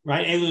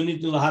 right? Elu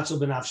nitnu lahatzel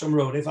benafsham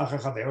rodef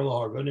achar chaver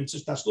lahorgot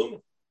nimtzis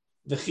taslumin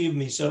v'chiv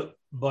misa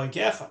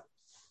boinkecha.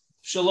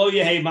 Shalo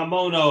yehe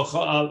mamono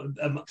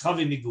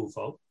chavi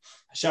migufo.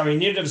 Shari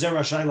nirdav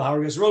zerashai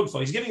lahargas rodfo.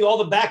 He's giving you all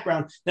the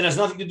background that has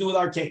nothing to do with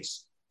our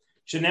case.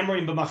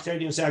 Shenemerim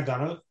b'machterdim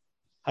se'aganav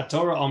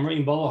haTorah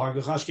omrim bo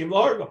lahargo chashkim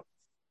lahargo.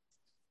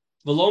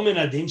 V'lo min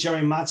adin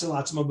shari matzel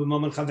atzmo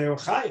b'momen chavero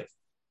chayev.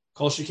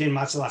 Kol shekein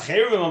matzel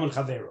acher b'momen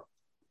chavero.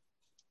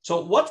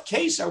 So what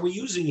case are we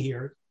using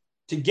here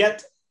to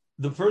get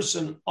the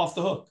person off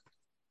the hook?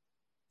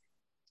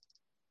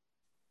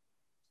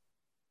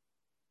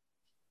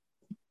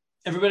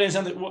 Everybody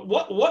understand that?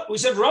 What we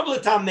said? Rab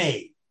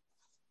l'tamei,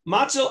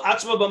 matzel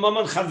atzma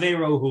b'maman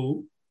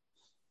chaverohu,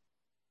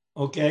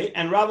 okay,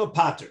 and Rava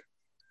pater,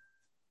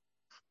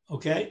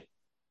 okay.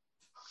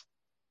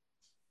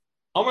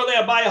 Amar le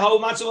Abaye ha'u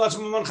matzel atzma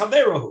b'maman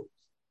chaverohu,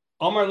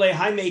 Amar le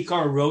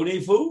ha'meikar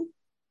rodefu,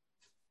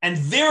 and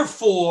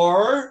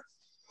therefore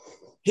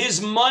his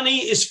money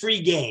is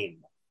free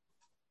game.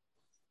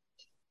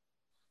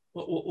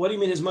 What do you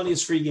mean his money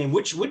is free game?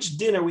 Which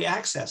din are we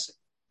accessing?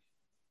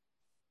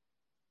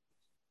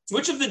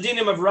 Which of the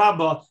dinim of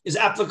Rabbah is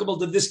applicable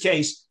to this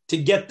case to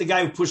get the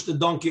guy who pushed the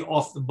donkey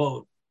off the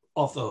boat,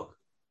 off the hook?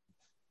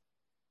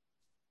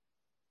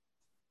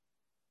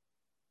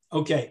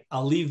 Okay,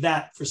 I'll leave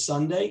that for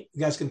Sunday. You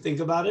guys can think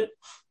about it.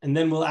 And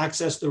then we'll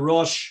access the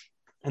Rosh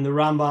and the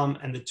Rambam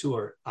and the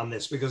Tur on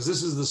this, because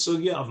this is the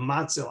sugya of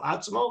Matzel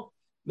Atzmo,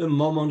 the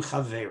Momon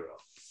Chavero.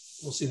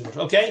 We'll see the Rosh.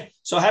 Okay,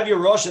 so have your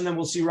Rosh and then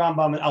we'll see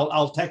Rambam. And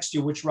I'll text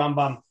you which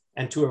Rambam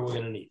and Tur we're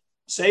going to need.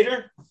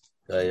 Seder?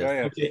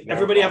 Okay,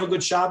 everybody have a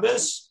good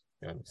Shabbos.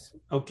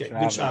 Okay,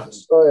 good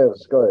Shabbos. Go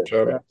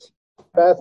ahead.